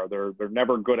superstar. They're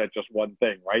never good at just one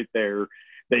thing, right?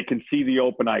 They can see the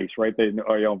open ice, right? They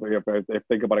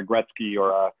think about a Gretzky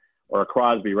or a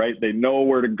Crosby, right? They know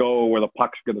where to go, where the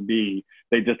puck's going to be.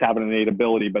 They just have an innate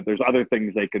ability, but there's other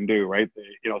things they can do, right?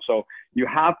 So you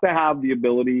have to have the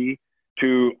ability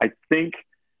to, I think,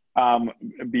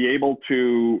 be able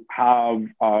to have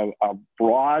a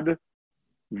broad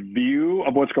view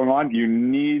of what's going on. You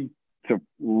need to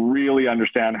really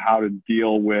understand how to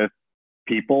deal with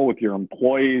people, with your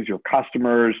employees, your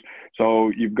customers. So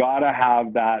you've got to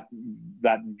have that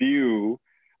view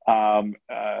of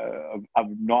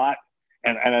not,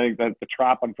 and I think that the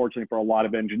trap, unfortunately, for a lot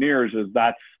of engineers is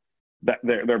that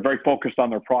they're very focused on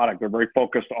their product. They're very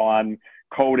focused on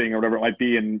coding or whatever it might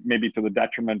be, and maybe to the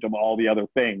detriment of all the other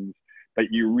things. But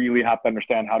you really have to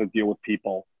understand how to deal with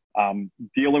people.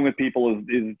 Dealing with people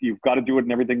is you've got to do it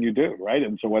in everything you do, right?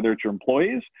 And so whether it's your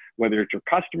employees, whether it's your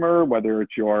customer, whether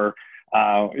it's your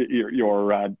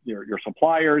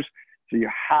suppliers, so you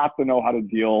have to know how to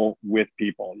deal with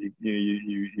people.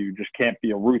 You just can't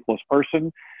be a ruthless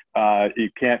person. You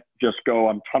can't just go,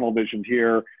 I'm tunnel visioned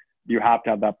here. You have to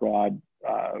have that broad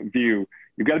view.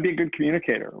 you've got to be a good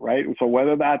communicator, right? So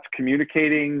whether that's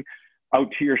communicating out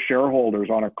to your shareholders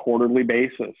on a quarterly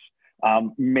basis,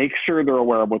 make sure they're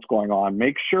aware of what's going on.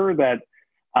 Make sure that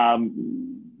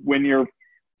when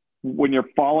you're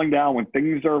falling down, when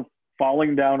things are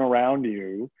falling down around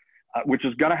you, which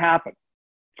is going to happen,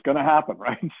 it's going to happen,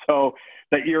 right? So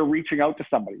that you're reaching out to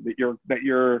somebody, that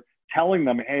you're telling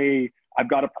them, hey, I've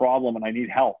got a problem and I need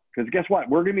help. Because guess what?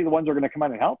 We're going to be the ones that are going to come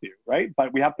out and help you, right?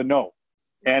 But we have to know.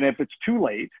 And if it's too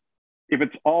late, if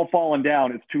it's all fallen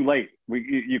down, it's too late.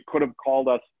 You could have called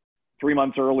us 3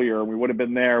 months earlier and we would have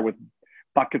been there with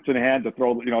buckets in hand to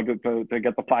throw, to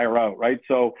get the fire out, right?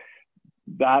 So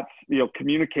that's,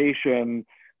 communication.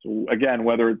 So again,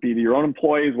 whether it be to your own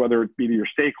employees, whether it be to your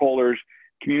stakeholders,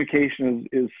 communication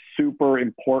is super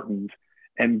important.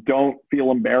 And don't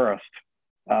feel embarrassed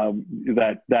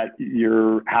that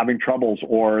you're having troubles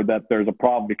or that there's a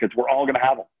problem, because we're all going to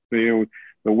have them.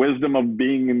 The wisdom of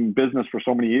being in business for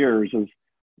so many years is,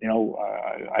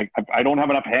 I don't have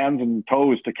enough hands and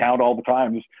toes to count all the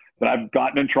times that I've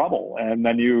gotten in trouble, and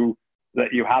then you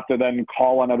have to then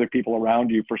call on other people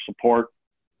around you for support.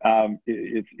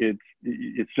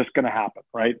 It's just going to happen,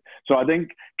 right? So I think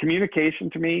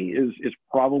communication to me is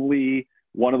probably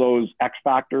one of those X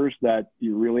factors that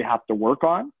you really have to work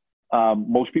on.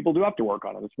 Most people do have to work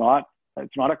on it. It's not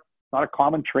a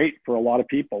common trait for a lot of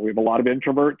people. We have a lot of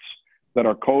introverts that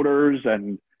are coders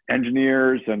and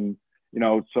engineers, and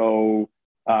so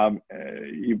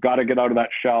you've got to get out of that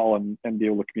shell and be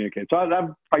able to communicate. So that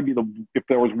would probably be if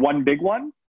there was one big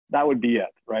one, that would be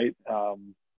it, right?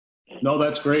 No,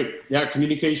 that's great. Yeah,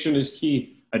 communication is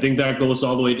key. I think that goes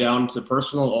all the way down to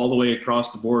personal, all the way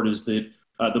across the board, is that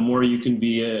the more you can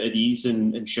be at ease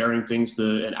and sharing things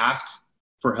and ask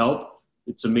for help,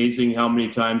 it's amazing how many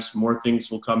times more things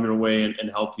will come your way and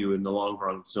help you in the long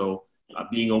run. So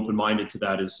being open-minded to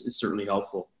that is certainly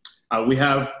helpful. We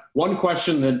have one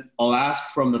question that I'll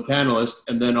ask from the panelists,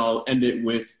 and then I'll end it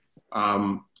with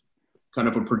kind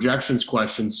of a projections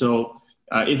question. So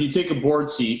if you take a board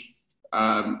seat,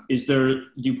 do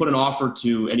you put an offer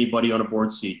to anybody on a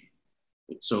board seat?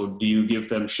 So do you give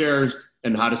them shares,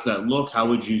 and how does that look? How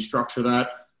would you structure that?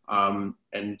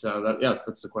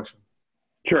 That's the question.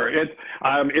 Sure.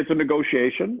 It's a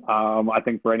negotiation. I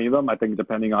think for any of them, I think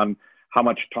depending on how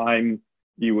much time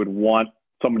you would want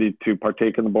somebody to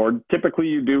partake in the board. Typically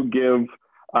you do give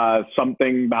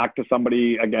something back to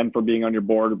somebody, again, for being on your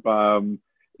board.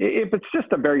 If it's just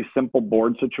a very simple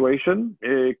board situation,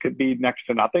 it could be next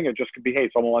to nothing. It just could be, hey,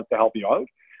 someone wants to help you out.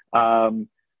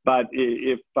 But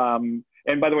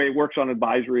and by the way, it works on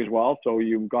advisory as well. So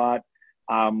you've got,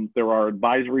 there are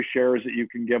advisory shares that you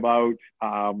can give out.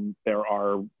 There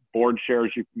are board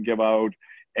shares you can give out.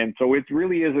 And so it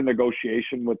really is a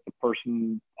negotiation with the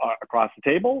person across the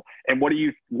table. And what do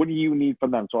you need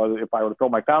from them? So if I were to throw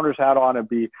my founder's hat on, it'd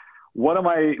be, what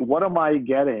am I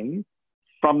getting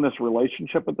from this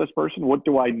relationship with this person? What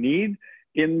do I need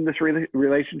in this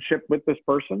relationship with this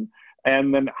person?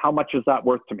 And then how much is that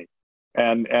worth to me?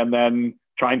 And then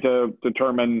trying to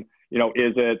determine,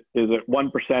 is it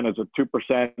 1%? Is it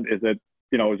 2%? Is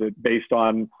it based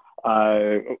on,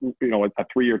 a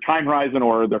 3-year time horizon,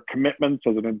 or their commitments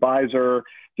as an advisor?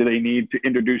 Do they need to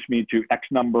introduce me to X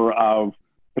number of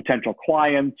potential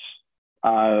clients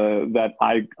that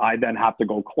I then have to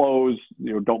go close?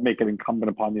 Don't make it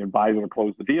incumbent upon the advisor to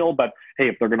close the deal, but hey,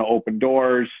 if they're going to open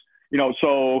doors,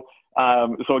 so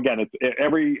again,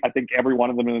 I think every one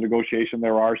of them in the negotiation,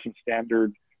 there are some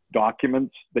standard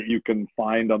documents that you can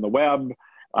find on the web.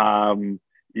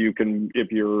 You can,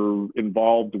 if you're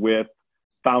involved with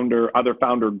other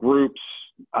founder groups,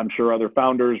 I'm sure other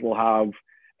founders will have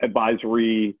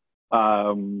advisory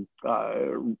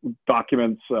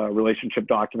documents, relationship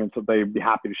documents that they'd be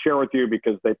happy to share with you,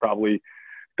 because they probably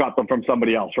got them from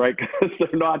somebody else, right? Because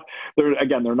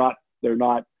they're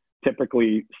not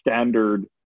typically standard.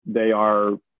 They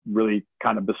are really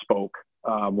kind of bespoke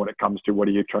when it comes to what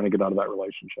are you trying to get out of that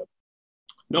relationship.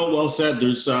 No, well said.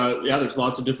 There's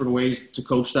lots of different ways to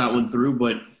coach that one through,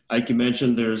 but like you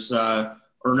mentioned, there's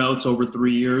earnouts over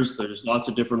 3 years. There's lots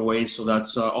of different ways. So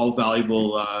that's all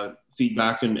valuable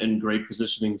feedback and great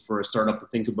positioning for a startup to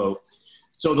think about.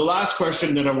 So the last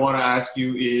question that I want to ask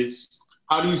you is,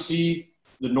 how do you see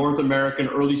the North American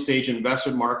early stage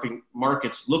investment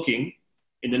markets looking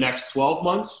in the next 12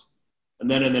 months and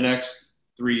then in the next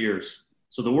 3 years?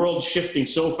 So the world's shifting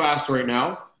so fast right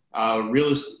now.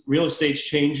 Real estate's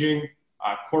changing.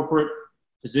 Corporate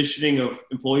positioning of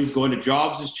employees going to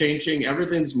jobs is changing.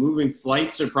 Everything's moving.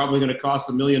 Flights are probably going to cost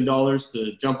 $1 million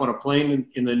to jump on a plane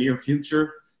in the near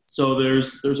future. So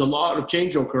there's a lot of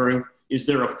change occurring. Is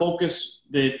there a focus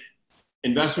that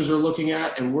investors are looking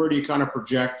at, and where do you kind of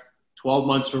project 12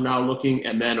 months from now looking?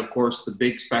 And then, of course, the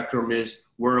big spectrum is,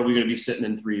 where are we going to be sitting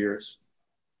in 3 years?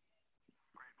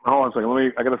 Hold on a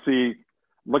second. I got to see.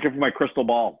 Looking for my crystal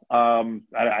ball. I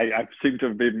seem to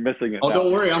have been missing it. Oh, now.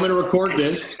 Don't worry. I'm going to record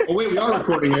this. Oh, wait, we are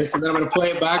recording this, and then I'm going to play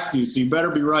it back to you. So you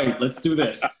better be right. Let's do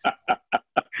this.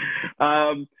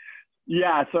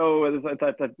 Yeah. So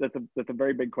that's a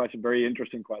very big question, very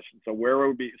interesting question. So where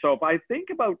would be? So if I think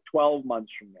about 12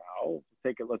 months from now,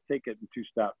 let's take it in two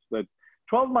steps. That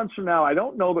 12 months from now, I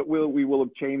don't know that we will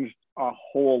have changed a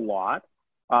whole lot.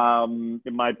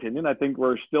 In my opinion, I think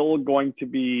we're still going to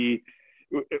be.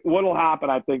 What will happen,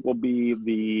 I think, will be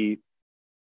the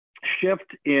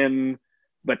shift in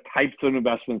the types of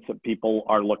investments that people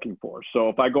are looking for. So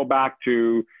if I go back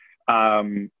to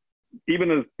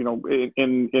even as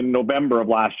in November of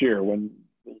last year, when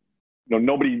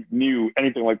nobody knew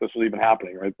anything like this was even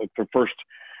happening, right? The first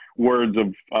words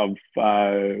of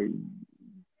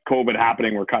COVID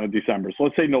happening were kind of December. So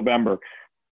let's say November.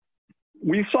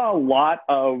 We saw a lot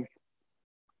of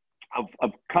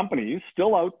companies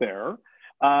still out there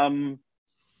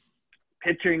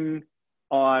pitching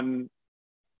on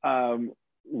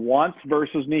wants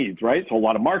versus needs, right? So a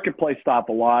lot of marketplace stuff,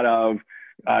 a lot of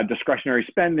discretionary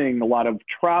spending, a lot of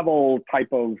travel type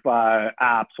of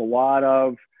apps, a lot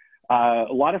of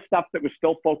stuff that was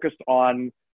still focused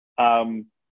on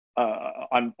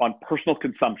personal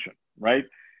consumption, right?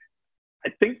 I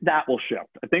think that will shift.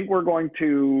 I think we're going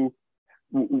to,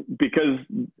 because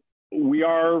we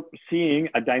are seeing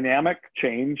a dynamic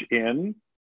change in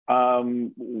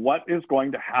what is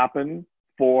going to happen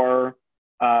for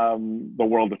the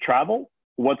world of travel,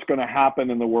 what's going to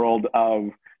happen in the world of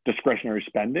discretionary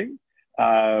spending.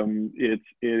 It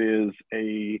is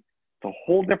a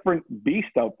whole different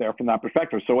beast out there from that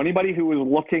perspective. So anybody who is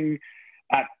looking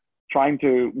at trying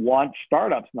to launch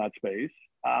startups in that space,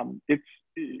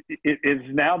 it's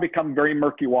now become very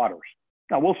murky waters.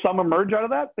 Now, will some emerge out of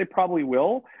that? They probably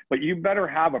will, but you better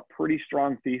have a pretty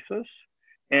strong thesis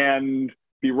and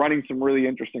be running some really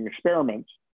interesting experiments.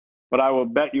 But I will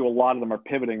bet you a lot of them are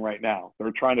pivoting right now.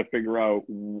 They're trying to figure out,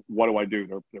 what do I do?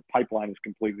 Their pipeline is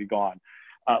completely gone.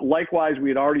 Likewise, we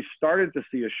had already started to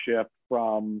see a shift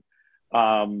from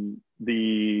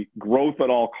the growth at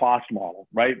all cost model,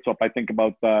 right? So if I think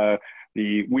about the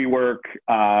WeWork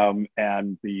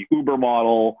and the Uber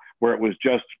model, where it was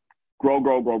just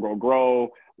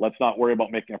grow. Let's not worry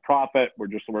about making a profit. We're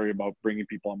just worried about bringing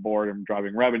people on board and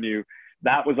driving revenue.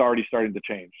 That was already starting to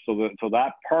change. So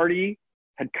that party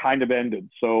had kind of ended.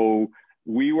 So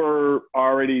we were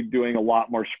already doing a lot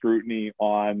more scrutiny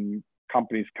on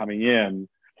companies coming in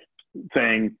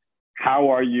saying, how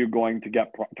are you going to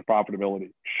get to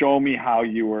profitability? Show me how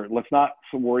you were. Let's not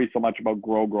worry so much about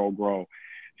grow.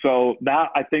 So that,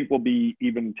 I think, will be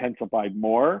even intensified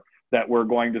more, that we're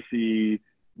going to see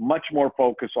much more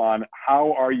focus on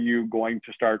how are you going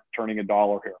to start turning a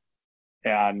dollar here.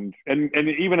 And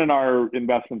even in our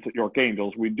investments at York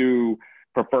Angels, we do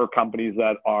prefer companies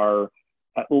that are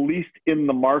at least in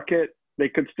the market. They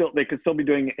could still be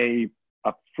doing a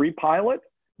free pilot,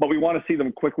 but we want to see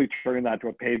them quickly turning that to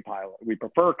a paid pilot. We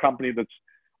prefer a company that's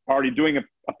already doing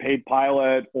a paid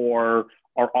pilot or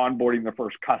are onboarding their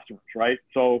first customers, right?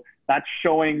 So that's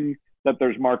showing that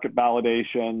there's market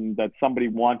validation, that somebody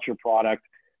wants your product.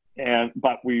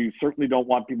 But we certainly don't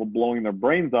want people blowing their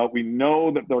brains out. We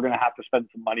know that they're going to have to spend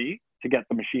some money to get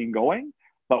the machine going,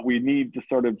 but we need to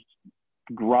sort of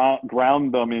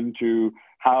ground them into,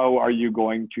 how are you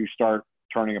going to start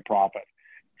turning a profit?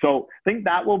 So I think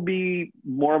that will be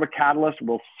more of a catalyst.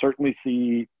 We'll certainly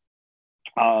see,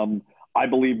 I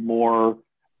believe, more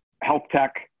health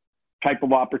tech type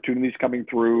of opportunities coming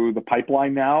through the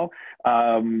pipeline now.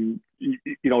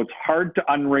 It's hard to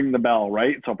unring the bell,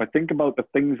 right? So if I think about the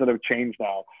things that have changed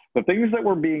now, the things that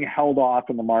were being held off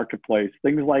in the marketplace,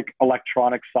 things like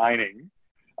electronic signing.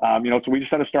 So we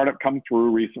just had a startup come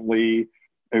through recently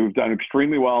who've done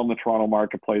extremely well in the Toronto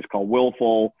marketplace called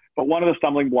Willful. But one of the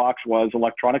stumbling blocks was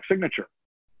electronic signature.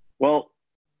 Well,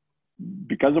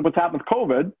 because of what's happened with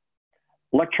COVID,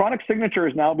 electronic signature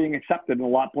is now being accepted in a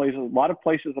lot of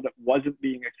places that it wasn't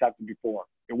being accepted before.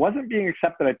 It wasn't being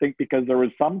accepted, I think, because there was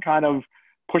some kind of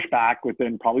pushback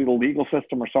within probably the legal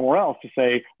system or somewhere else to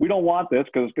say, we don't want this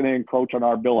because it's going to encroach on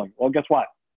our billing. Well, guess what?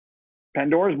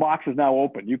 Pandora's box is now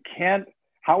open.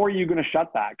 How are you going to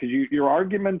shut that? Because your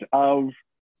argument of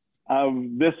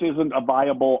this isn't a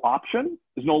viable option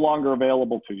is no longer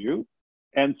available to you.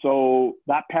 And so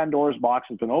that Pandora's box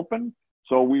has been open.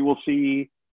 So we will see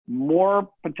more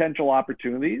potential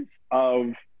opportunities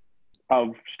of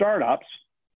startups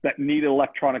that need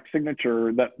electronic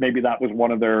signature, that maybe that was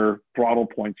one of their throttle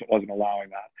points that wasn't allowing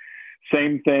that.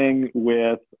 Same thing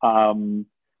with all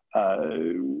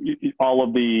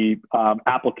of the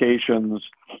applications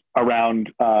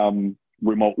around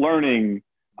remote learning,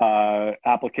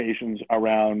 applications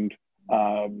around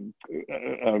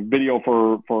video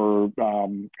for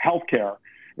healthcare,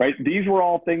 right? These were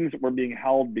all things that were being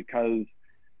held because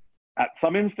at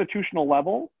some institutional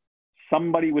level,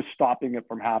 somebody was stopping it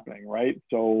from happening, right?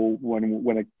 So when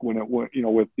it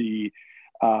with the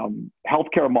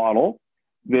healthcare model,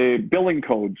 the billing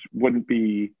codes weren't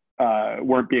being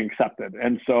accepted,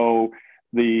 and so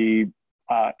the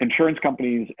insurance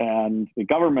companies and the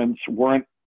governments weren't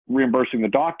reimbursing the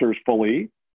doctors fully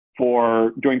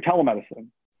for doing telemedicine.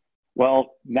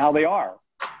 Well, now they are.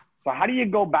 So how do you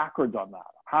go backwards on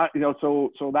that?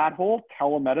 So that whole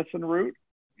telemedicine route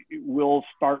will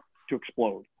start to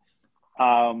explode.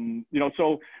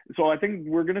 So I think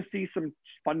we're going to see some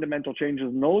fundamental changes,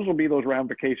 and those will be those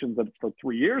ramifications that for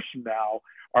 3 years from now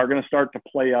are going to start to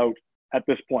play out at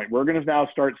this point. We're going to now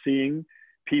start seeing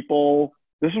people.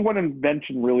 This is when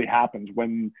invention really happens,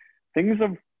 when things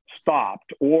have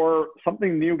stopped or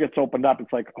something new gets opened up.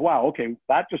 It's like, wow, okay,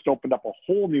 that just opened up a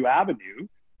whole new avenue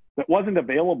that wasn't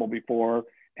available before.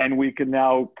 And we can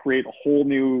now create a whole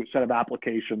new set of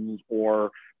applications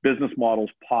or business models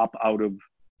pop out of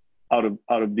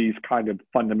these kind of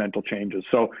fundamental changes.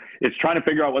 So it's trying to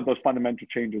figure out what those fundamental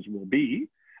changes will be.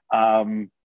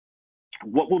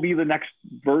 What will be the next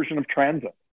version of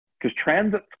transit? Because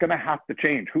transit's going to have to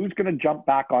change. Who's going to jump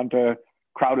back onto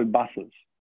crowded buses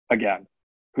again?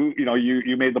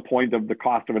 You made the point of the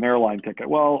cost of an airline ticket.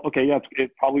 Well, okay, yes,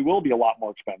 it probably will be a lot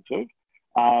more expensive.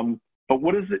 But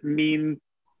what does it mean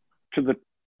to the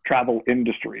travel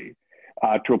industry,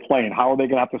 to a plane? How are they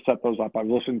going to have to set those up? I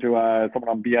was listening to someone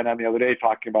on BNN the other day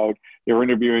talking about, they were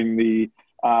interviewing the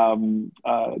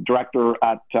director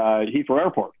at Heathrow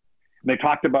Airport. And they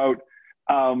talked about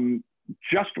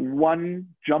just one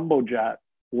jumbo jet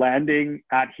landing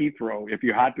at Heathrow. If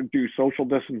you had to do social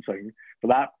distancing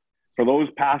for those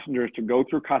passengers to go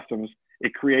through customs,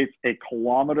 it creates a 1.5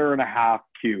 kilometer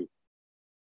queue.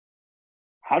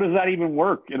 How does that even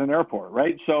work in an airport,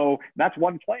 right? So that's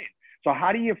one plane. So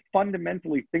how do you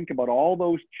fundamentally think about all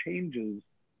those changes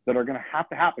that are going to have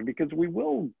to happen? Because we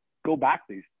will go back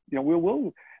we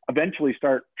will eventually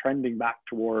start trending back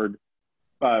toward,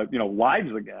 lives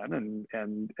again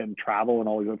and travel and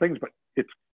all these other things, but it's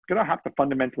going to have to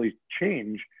fundamentally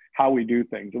change how we do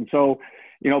things. And so,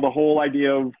 the whole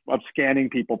idea of scanning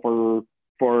people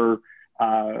for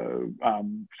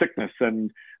sickness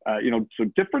and, so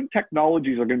different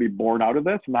technologies are going to be born out of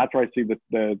this. And that's where I see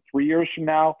the 3 years from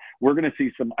now, we're going to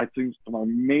see some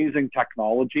amazing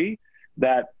technology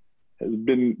that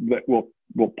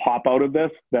will pop out of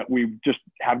this that we just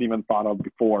haven't even thought of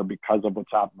before because of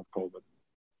what's happened with COVID.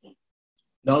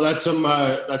 No, that's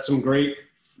some great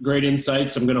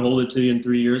insights. I'm going to hold it to you in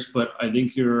 3 years, but I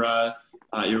think you're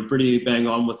pretty bang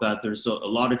on with that. There's a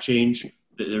lot of change.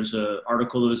 There's an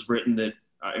article that was written that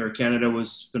Air Canada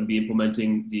was going to be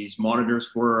implementing these monitors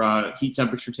for heat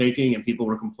temperature taking, and people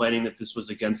were complaining that this was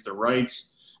against their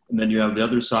rights. And then you have the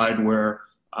other side where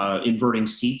inverting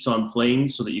seats on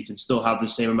planes so that you can still have the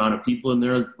same amount of people in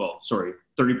there.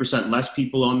 30% less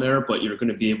people on there, but you're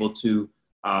going to be able to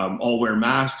all wear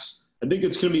masks. I think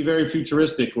it's going to be very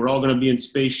futuristic. We're all going to be in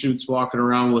spacesuits walking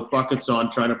around with buckets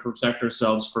on trying to protect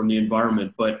ourselves from the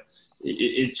environment. But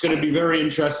it's going to be very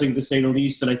interesting, to say the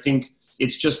least. And I think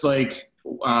it's just like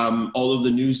all of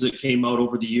the news that came out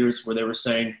over the years where they were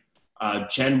saying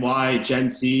Gen Y,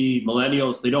 Gen Z,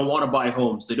 millennials, they don't want to buy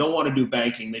homes. They don't want to do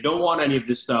banking. They don't want any of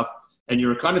this stuff. And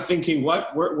you're kind of thinking,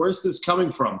 where's this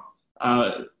coming from?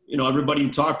 Everybody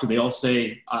you talk to, they all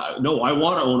say, no, I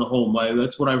want to own a home.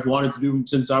 That's what I've wanted to do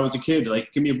since I was a kid.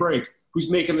 Like, give me a break. Who's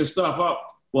making this stuff up?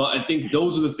 Well, I think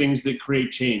those are the things that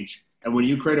create change. And when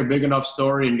you create a big enough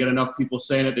story and get enough people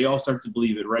saying it, they all start to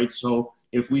believe it, right? So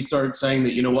if we start saying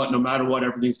that, no matter what,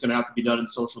 everything's going to have to be done in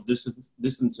social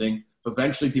distancing,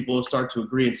 eventually people will start to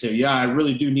agree and say, yeah, I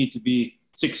really do need to be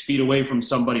 6 feet away from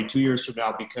somebody 2 years from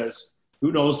now, because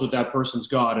who knows what that person's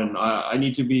got. And I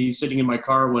need to be sitting in my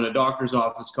car when a doctor's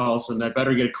office calls, and I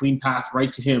better get a clean path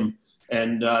right to him.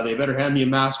 And they better hand me a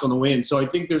mask on the way in. So I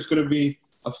think there's going to be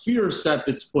a fear set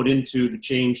that's put into the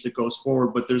change that goes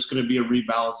forward, but there's going to be a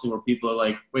rebalancing where people are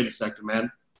like, wait a second,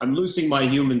 man, I'm losing my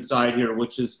human side here,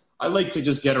 which is I like to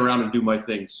just get around and do my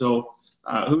thing. So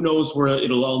who knows where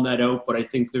it'll all net out, but I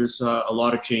think there's a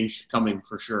lot of change coming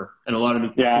for sure. And a lot of new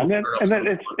people. Yeah.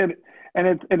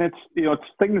 It's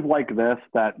things like this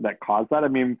that cause that. I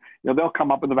mean, they'll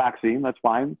come up with the vaccine. That's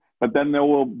fine. but then there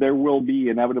will be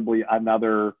inevitably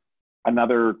another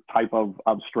type of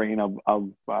strain of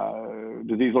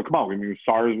disease will come out. I mean,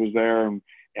 SARS was there, and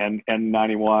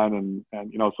N91,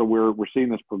 and so we're seeing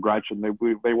this progression.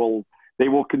 They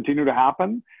will continue to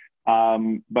happen,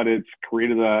 but it's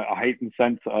created a heightened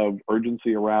sense of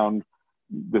urgency around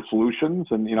the solutions.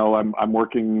 And I'm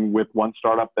working with one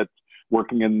startup that's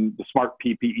working in the smart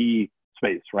PPE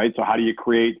space, right? So how do you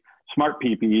create smart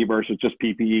PPE versus just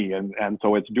PPE? And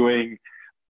so it's doing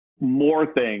more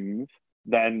things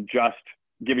than just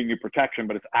giving you protection,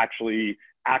 but it's actually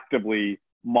actively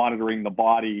monitoring the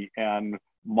body and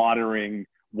monitoring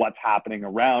what's happening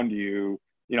around you.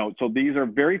 So these are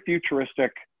very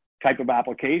futuristic type of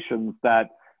applications that,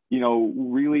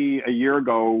 really a year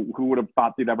ago, who would have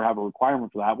thought they'd ever have a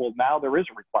requirement for that? Well, now there is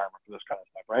a requirement for this kind of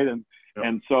stuff, right?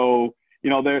 And so,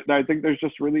 I think there's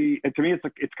just really, to me,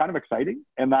 it's kind of exciting.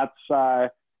 And that's,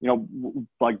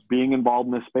 like being involved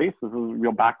in this space. This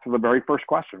is back to the very first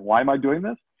question. Why am I doing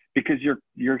this? Because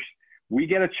we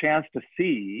get a chance to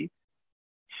see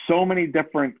so many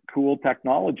different cool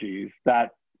technologies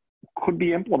that could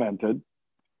be implemented,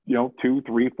 2,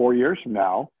 3, 4 years from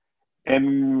now.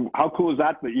 And how cool is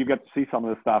that you get to see some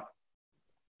of this stuff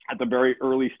at the very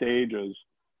early stages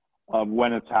of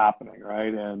when it's happening,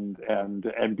 right?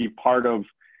 And be part of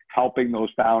helping those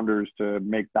founders to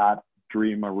make that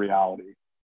dream a reality.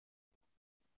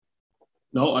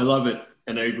 No, I love it.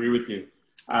 And I agree with you.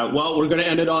 Well, we're going to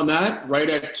end it on that, right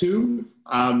at 2.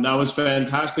 That was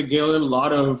fantastic, Galen. A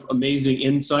lot of amazing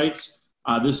insights.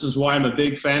 This is why I'm a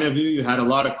big fan of you. You had a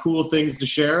lot of cool things to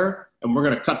share, and we're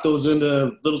going to cut those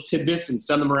into little tidbits and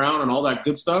send them around and all that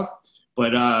good stuff.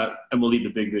 But and we'll leave the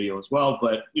big video as well.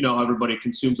 But everybody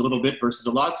consumes a little bit versus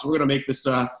a lot, so we're going to make this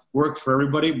work for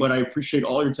everybody. But I appreciate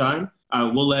all your time.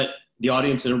 We'll let the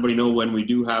audience and everybody know when we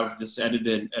do have this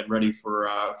edited and ready for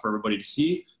everybody to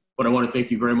see. But I want to thank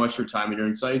you very much for your time and your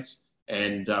insights.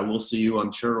 And we'll see you,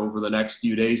 I'm sure, over the next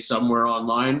few days somewhere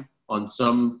online on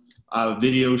some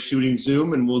video shooting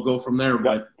Zoom, and we'll go from there. Yep.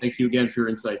 But thank you again for your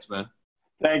insights, man.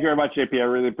 Thank you very much, JP. I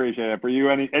really appreciate it. For you,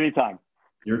 anytime.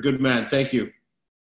 You're a good man. Thank you.